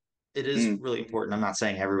good at it. It is Mm. really important. I'm not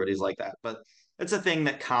saying everybody's like that, but it's a thing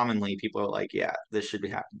that commonly people are like, yeah, this should be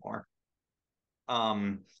happening more.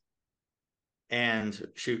 Um, and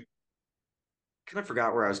shoot, kind of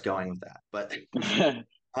forgot where I was going with that, but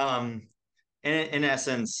um, in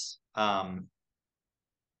essence, I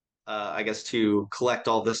guess to collect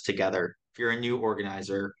all this together, if you're a new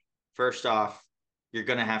organizer, first off, you're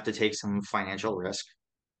going to have to take some financial risk.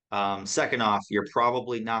 Second off, you're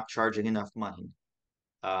probably not charging enough money.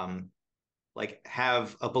 Um, like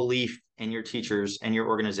have a belief in your teachers and your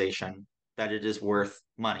organization that it is worth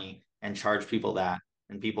money and charge people that,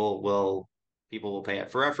 and people will pay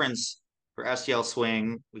it. For reference, for STL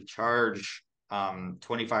Swing, we charge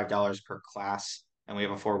 $25 per class, and we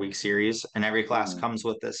have a 4 week series, and every class Mm. comes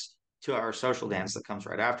with this 2 hour social dance that comes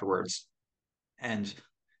right afterwards. And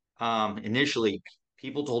initially,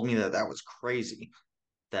 people told me that that was crazy,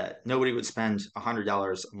 that nobody would spend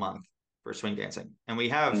 $100 a month for swing dancing. And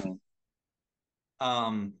Mm.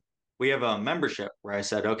 um we have a membership where I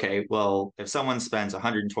said, okay, well, if someone spends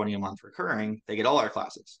 120 a month recurring, they get all our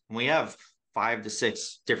classes. And we have 5 to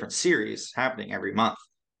 6 different series happening every month,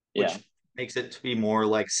 Yeah. which makes it to be more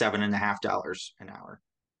like $7.50 an hour.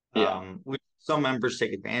 Yeah. Some members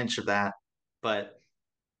take advantage of that, but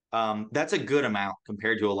that's a good amount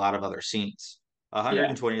compared to a lot of other scenes. Yeah.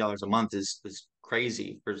 $120 a month is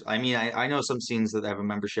crazy. I mean, I know some scenes that have a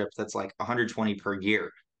membership that's like 120 per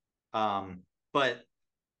year. But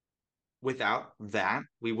without that,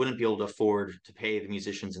 we wouldn't be able to afford to pay the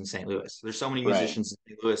musicians in St. Louis. There's so many Right. musicians in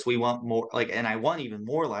St. Louis. We want more, like, and I want even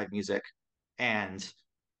more live music. And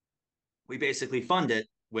we basically fund it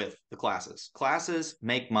with the classes. Classes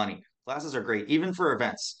make money. Classes are great, even for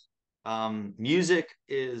events. Music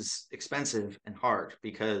is expensive and hard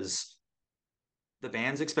because the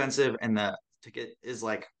band's expensive and the ticket is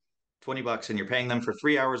like $20 and you're paying them for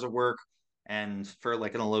 3 hours of work. And for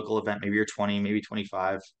like in a local event, maybe you're 20, maybe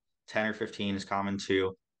 25, 10 or 15 is common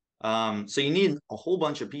too. So you need a whole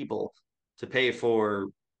bunch of people to pay for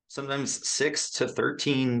sometimes 6 to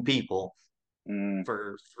 13 people Mm.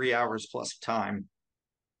 for 3 hours plus time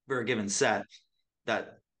for a given set.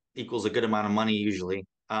 That equals a good amount of money usually,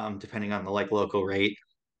 depending on the like local rate.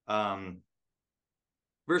 Um,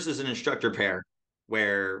 versus an instructor pair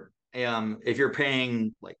where if you're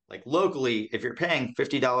paying like locally, if you're paying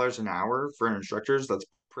 $50 an hour for an instructors, that's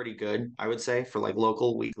pretty good, I would say, for like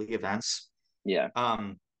local weekly events. Yeah.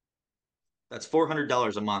 um that's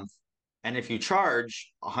 $400 a month. And if you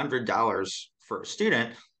charge $100 for a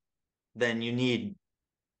student, then you need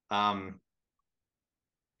um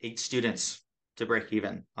 8 students to break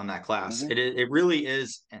even on that class. Hmm. It really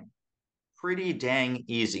is pretty dang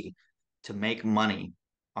easy to make money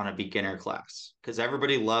on a beginner class because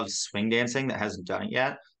everybody loves swing dancing that hasn't done it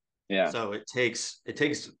yet. Yeah. So it takes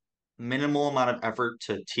minimal amount of effort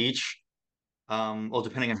to teach. Well,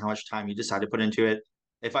 depending on how much time you decide to put into it.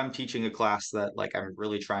 If I'm teaching a class that like I'm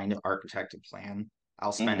really trying to architect a plan,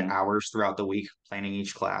 I'll spend Hmm. hours throughout the week planning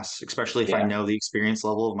each class, especially if I Yeah. know the experience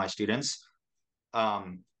level of my students.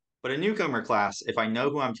 Um, but a newcomer class, if I know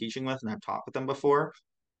who I'm teaching with and I've taught with them before,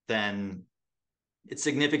 then it's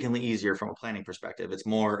significantly easier from a planning perspective. It's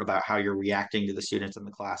more about how you're reacting to the students in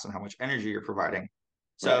the class and how much energy you're providing. Right.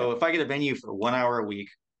 So if I get a venue for 1 hour a week,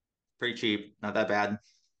 pretty cheap, not that bad.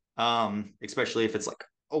 Especially if it's like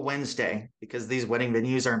a Wednesday, because these wedding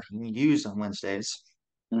venues aren't being used on Wednesdays.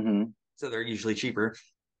 Hmm. So they're usually cheaper.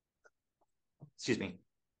 Excuse me.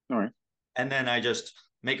 All right. And then I just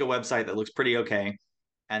make a website that looks pretty okay.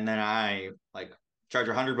 And then I like charge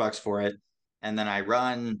 $100 for it. And then I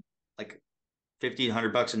run like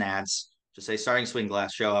 1,500 bucks in ads. Just say starting swing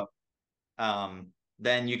glass, show up.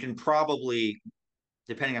 Then you can probably,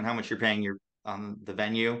 depending on how much you're paying your on the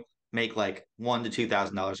venue, make like $1,000 to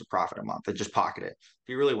 $2,000 of profit a month and just pocket it if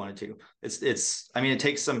you really wanted to. It's I mean it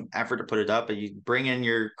takes some effort to put it up, but you bring in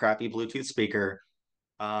your crappy Bluetooth speaker,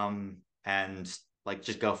 and like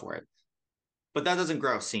just go for it. But that doesn't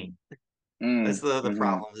grow a scene. That's Mm. the Hmm.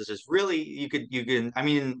 problem. Is just really you can I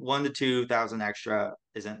mean 1 to 2 thousand extra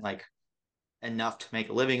isn't like enough to make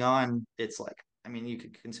a living on. It's like I mean you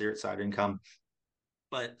could consider it side income,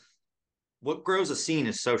 but what grows a scene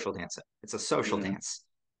is social dancing. It's a social Hmm. dance.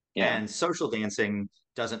 Yeah. And social dancing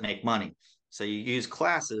doesn't make money. So you use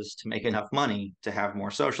classes to make enough money to have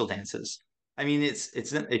more social dances. I mean, it's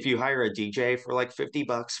if you hire a DJ for like 50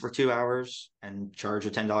 bucks for 2 hours and charge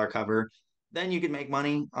a $10 cover, then you can make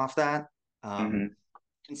money off that. Hmm.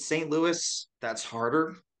 In St. Louis, that's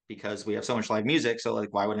harder because we have so much live music. So like,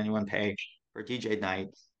 why would anyone pay for a DJ night?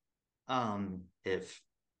 if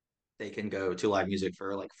they can go to live music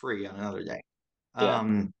for like free on another day. Yeah.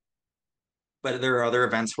 Um, but there are other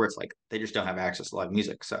events where it's like they just don't have access to live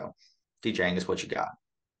music, so DJing is what you got.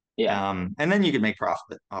 Yeah. And then you can make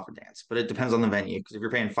profit off of dance, but it depends on the venue because if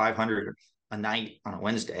you're paying 500 a night on a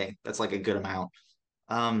Wednesday, that's like a good amount.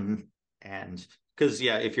 Um, and because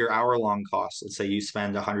yeah, if your hour long costs, let's say you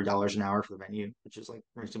spend $100 an hour for the venue, which is like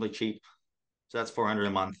reasonably cheap, so that's 400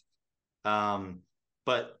 a month. Um,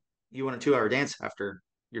 but you want a 2 hour dance after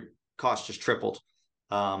your cost just tripled.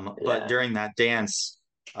 But Yeah. during that dance,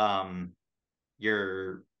 um,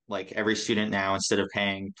 you're like every student now, instead of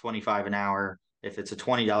paying 25 an hour, if it's a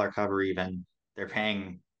 $20 cover even, they're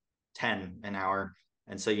paying 10 an hour.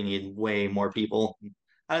 And so you need way more people.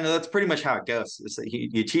 I don't know, that's pretty much how it goes. Is that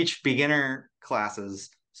you teach beginner classes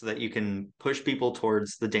so that you can push people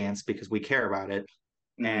towards the dance because we care about it.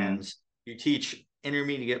 Hmm. And you teach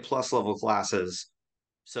intermediate plus level classes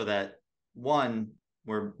so that one,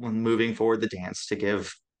 we're moving forward the dance to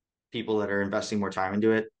give people that are investing more time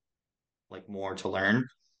into it like more to learn.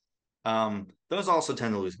 Those also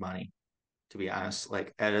tend to lose money, to be honest.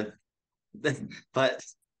 Like at a, but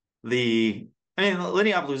the I mean,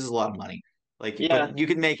 Lindy Hop loses a lot of money. Like, Yeah. but you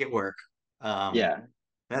can make it work. Um, Yeah.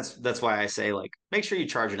 that's why I say like make sure you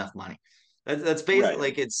charge enough money. That's basically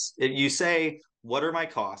Right. like you say what are my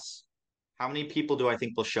costs? How many people do I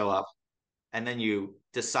think will show up? And then you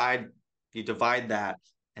divide that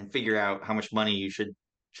and figure out how much money you should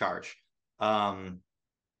charge. Um,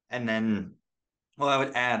 and then well, I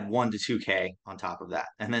would add 1 to 2K on top of that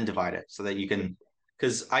and then divide it so that you can,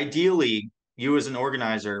 because ideally, you as an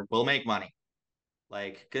organizer will make money.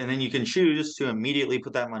 Like, and then you can choose to immediately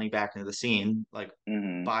put that money back into the scene, like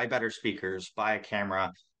Hmm. buy better speakers, buy a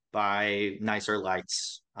camera, buy nicer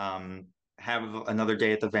lights, have another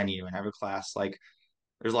day at the venue and have a class. Like,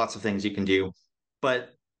 there's lots of things you can do. But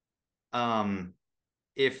um,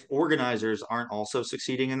 if organizers aren't also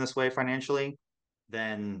succeeding in this way financially,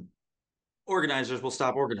 then organizers will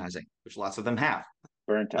stop organizing, which lots of them have.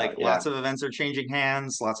 Burnt Like out. Yeah. lots of events are changing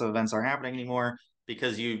hands, lots of events aren't happening anymore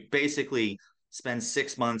because you basically spend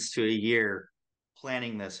 6 months to a year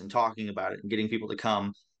planning this and talking about it and getting people to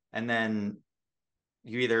come. And then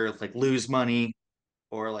you either like lose money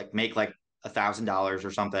or like make like $1,000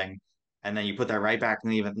 or something. And then you put that right back in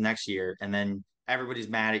the event next year. And then everybody's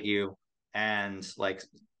mad at you. And like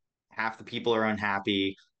half the people are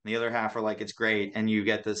unhappy, and the other half are like, it's great. And you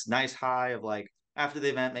get this nice high of like, after the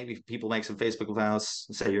event, maybe people make some Facebook posts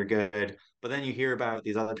and say you're good. But then you hear about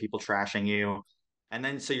these other people trashing you. And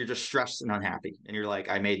then so you're just stressed and unhappy. And you're like,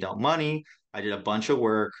 I made no money. I did a bunch of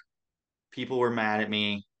work. People were mad at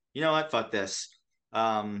me. You know what? Fuck this.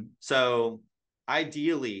 So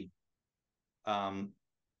ideally, um,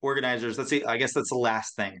 organizers, let's see, I guess that's the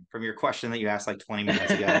last thing from your question that you asked like 20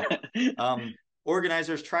 minutes ago. Um,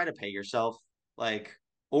 Organizers try to pay yourself, like,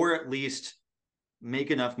 or at least make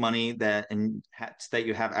enough money that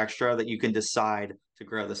you have extra that you can decide to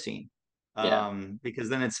grow the scene. Yeah. Because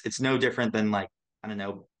then it's no different than like, I don't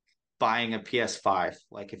know, buying a PS5.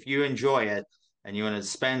 Like if you enjoy it and you want to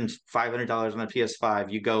spend $500 on a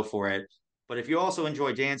PS5, you go for it. But if you also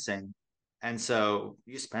enjoy dancing, and so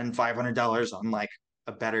you spend $500 on like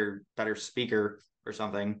a better speaker or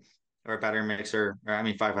something, or a better mixer, or I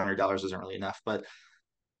mean $500 isn't really enough, but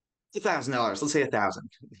 $1,000. Let's say 1,000.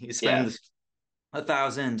 You Yeah. spend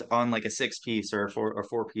 1,000 on like a 6 piece or a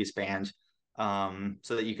 4 piece band,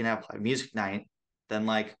 so that you can have a music night. Then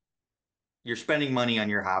like you're spending money on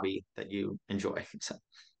your hobby that you enjoy. So,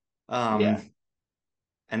 Yeah. um,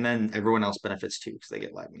 and then everyone else benefits too because they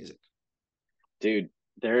get live music. Dude,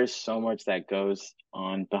 there is so much that goes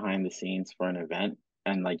on behind the scenes for an event.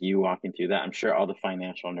 And like you walking through that, I'm sure all the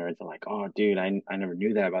financial nerds are like, oh, dude, I never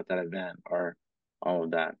knew that about that event or all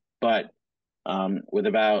of that. But with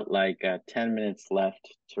about like 10 minutes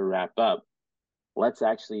left to wrap up, let's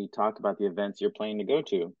actually talk about the events you're planning to go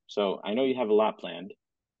to. So I know you have a lot planned.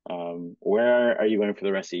 Where are you going for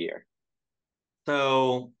the rest of the year?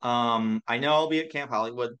 So, I know I'll be at Camp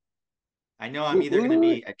Hollywood. I know I'm Woot either going to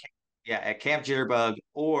woot. be at Camp Jitterbug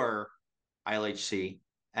or ILHC,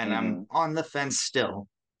 and I'm Mm-hmm. on the fence still,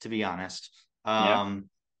 to be honest. Yeah.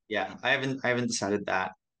 Yeah, I haven't decided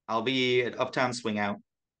that. I'll be at Uptown Swing Out,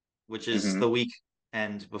 which is Mm-hmm. the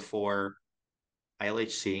weekend before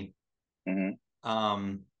ILHC. Mm-hmm.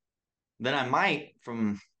 Um, then I might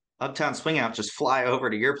from Uptown Swing Out just fly over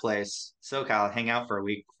to your place, SoCal, hang out for a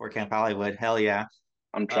week before Camp Hollywood. Hell yeah.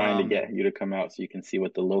 I'm trying to Um, get you to come out so you can see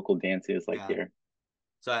what the local dance is like yeah. here.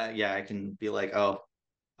 So yeah, I can be like, oh,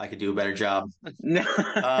 I could do a better job. No.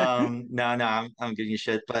 No, I'm giving you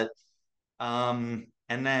shit, but and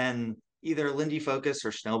then either Lindy Focus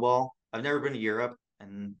or Snowball. I've never been to Europe,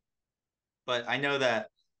 and but I know that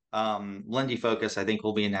Lindy Focus, I think,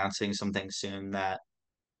 will be announcing some things soon that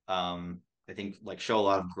I think like show a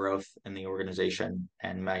lot of growth in the organization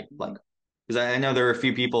and might like because I know there are a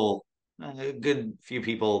few people, a good few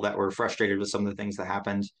people that were frustrated with some of the things that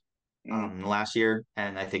happened Mm, last year,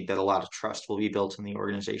 and I think that a lot of trust will be built in the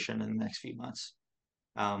organization in the next few months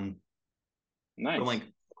um, from nice. like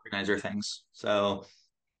organizer things. So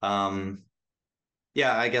um,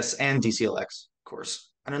 yeah, I guess and DCLX, of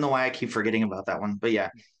course. I don't know why I keep forgetting about that one, but yeah.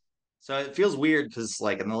 So it feels weird because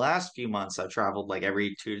like in the last few months I've traveled like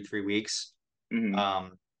every 2 to 3 weeks. Hmm.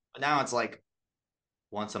 But now it's like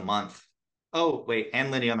once a month. Oh, wait,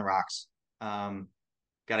 and Lindy on the Rocks. Um,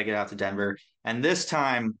 got to get out to Denver. And this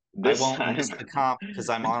time I This won't time. miss the comp because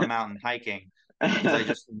I'm on a mountain hiking because I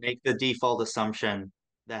just make the default assumption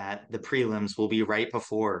that the prelims will be right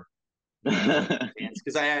before the dance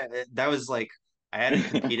because I that was like I hadn't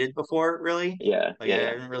competed before really. Yeah, Like I yeah, yeah,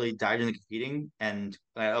 hadn't really dived into competing, and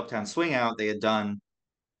at Uptown Swing Out they had done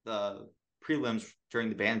the prelims during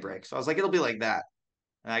the band break, so I was like, it'll be like that.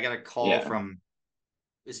 And I got a call yeah. from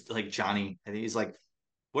it's like Johnny, and he's like,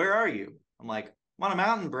 "Where are you?" I'm like, "I'm on a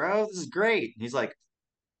mountain, bro. This is great." And he's like,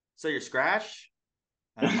 "So you're scratched?"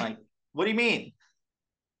 And I'm like, "What do you mean?"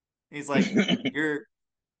 And he's like, "You're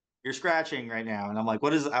you're scratching right now." And I'm like,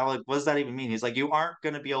 I like, what does that even mean? He's like, "You aren't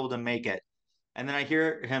gonna be able to make it." And then I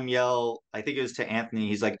hear him yell, I think it was to Anthony.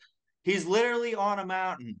 He's like, "He's literally on a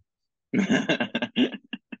mountain."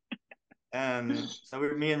 And so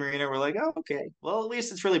me and Marina were like, "Oh, okay. Well, at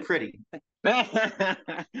least it's really pretty."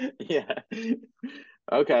 Yeah.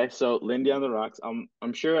 Okay, so Lindy on the Rocks.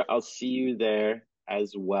 I'm sure I'll see you there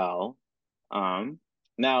as well. Um,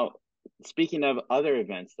 now speaking of other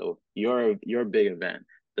events though, your big event,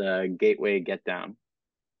 the Gateway Get Down.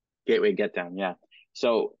 Gateway Get Down, yeah.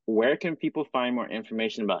 So where can people find more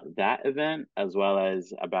information about that event as well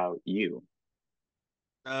as about you?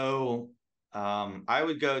 So I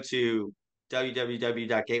would go to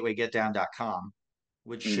www.gatewaygetdown.com,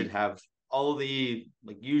 which should Mm, have all the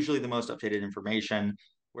like usually the most updated information.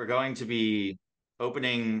 We're going to be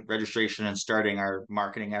opening registration and starting our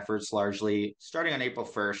marketing efforts largely starting on April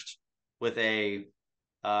 1st with a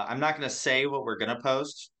I'm not going to say what we're going to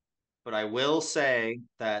post, but I will say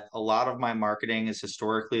that a lot of my marketing is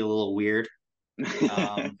historically a little weird.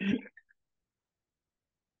 Um,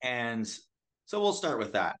 And so we'll start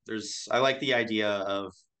with that. I like the idea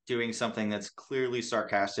of doing something that's clearly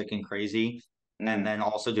sarcastic and crazy, and mm. then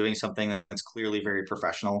also doing something that's clearly very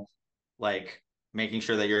professional, like making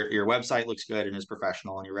sure that your website looks good and is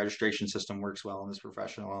professional and your registration system works well and is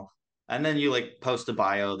professional. And then you like post a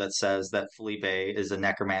bio that says that Felipe is a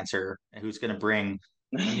necromancer who's going to bring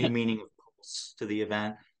a new meaning of pulse to the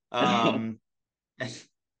event. Um,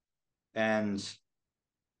 and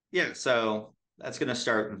yeah, so that's going to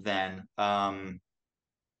start then. I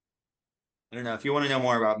don't know. If you want to know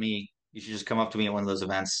more about me, you should just come up to me at one of those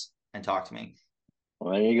events and talk to me.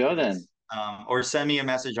 Well, there you go then. Because, or send me a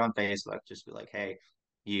message on Facebook. Just be like, hey,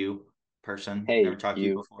 you person, never Hey, talked to you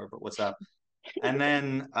you. before, but what's up? And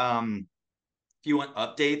then, if you want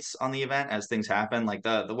updates on the event as things happen, like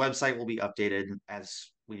the website will be updated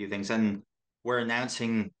as we do things, and we're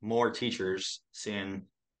announcing more teachers soon.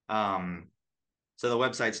 Um, so the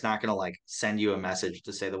website's not going to like send you a message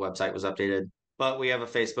to say the website was updated, but we have a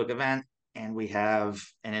Facebook event and we have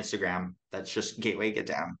an Instagram that's just Gateway Get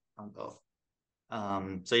Down on both.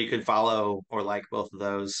 So you could follow or like both of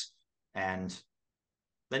those, and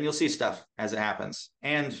then you'll see stuff as it happens.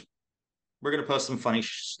 And we're going to post some funny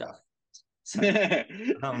stuff. So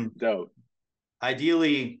um, Dope.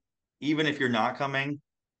 ideally, even if you're not coming,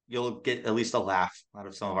 you'll get at least a laugh out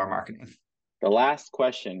of some of our marketing. The last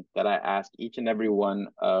question that I ask each and every one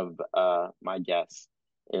of my guests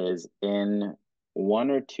is in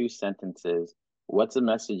one or two sentences, what's a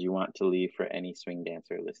message you want to leave for any swing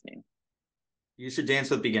dancer listening? You should dance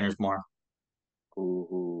with beginners more.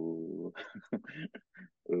 Ooh.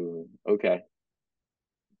 Ooh. Okay.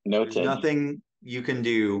 There's Noted. nothing you can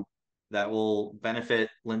do that will benefit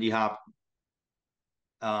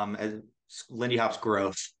as Lindy Hop's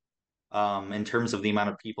growth in terms of the amount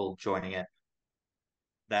of people joining it.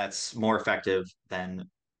 That's more effective than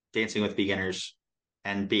dancing with beginners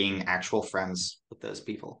and being actual friends with those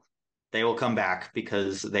people. They will come back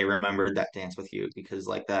because they remembered that dance with you because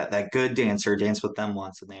like that good dancer danced with them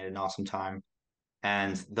once and they had an awesome time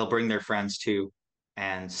and they'll bring their friends too.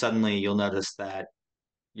 And suddenly you'll notice that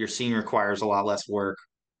your scene requires a lot less work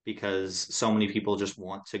because so many people just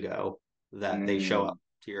want to go that they show up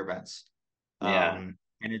Mm, to your events. yeah.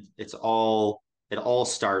 And it all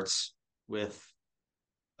starts with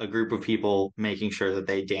a group of people making sure that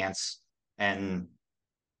they dance and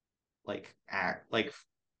like act like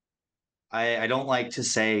I don't like to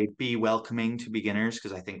say be welcoming to beginners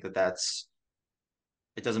because I think that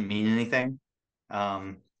it doesn't mean anything.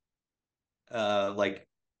 Um, like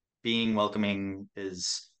being welcoming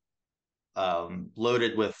is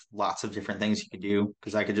loaded with lots of different things you could do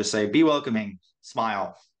because I could just say be welcoming,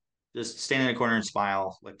 smile, just stand in a corner and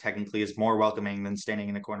smile. Like technically, is more welcoming than standing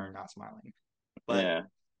in a corner and not smiling. But Yeah.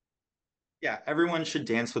 yeah, everyone should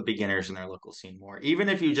dance with beginners in their local scene more. Even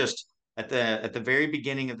if you just at the very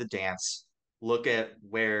beginning of the dance, look at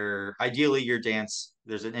where ideally your dance,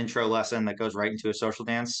 there's an intro lesson that goes right into a social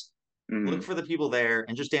dance. Look Mm-hmm. for the people there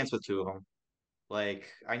and just dance with two of them.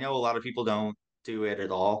 Like I know a lot of people don't do it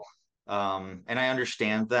at all. And I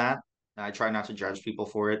understand that. And I try not to judge people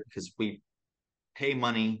for it because we pay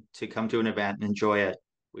money to come to an event and enjoy it.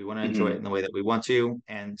 We want to enjoy it Mm-hmm. in the way that we want to.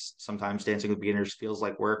 And sometimes dancing with beginners feels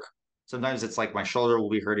like work. Sometimes it's like my shoulder will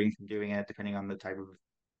be hurting from doing it, depending on the type of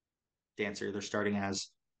dancer they're starting as.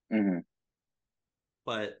 Mm-hmm.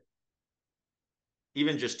 But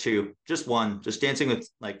even just two, just one, just dancing with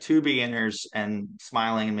like two beginners and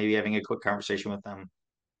smiling and maybe having a quick conversation with them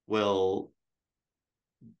will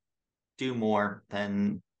do more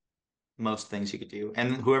than most things you could do.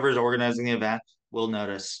 And whoever's organizing the event will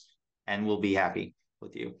notice and will be happy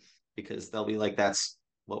with you because they'll be like, that's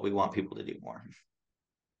what we want people to do more.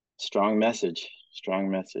 Strong message. Strong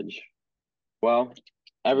message. Well,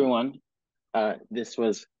 everyone, this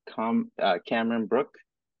was Cameron Brouck,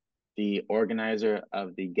 the organizer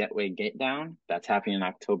of the Gateway Get Down. That's happening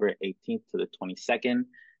October 18th to the 22nd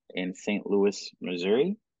in St. Louis,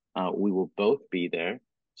 Missouri. We will both be there.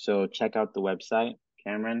 So check out the website.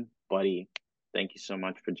 Cameron, buddy, thank you so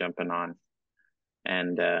much for jumping on.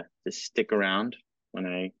 And just stick around when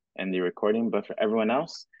I end the recording. But for everyone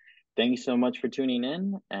else, thank you so much for tuning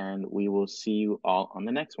in, and we will see you all on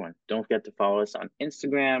the next one. Don't forget to follow us on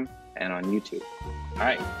Instagram and on YouTube. All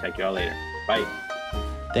right, check you all later. Bye.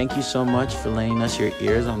 Thank you so much for lending us your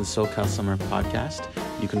ears on the SoCal Summer Podcast.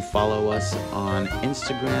 You can follow us on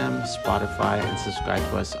Instagram, Spotify, and subscribe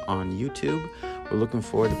to us on YouTube. We're looking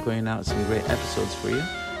forward to putting out some great episodes for you,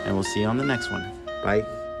 and we'll see you on the next one.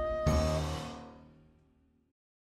 Bye.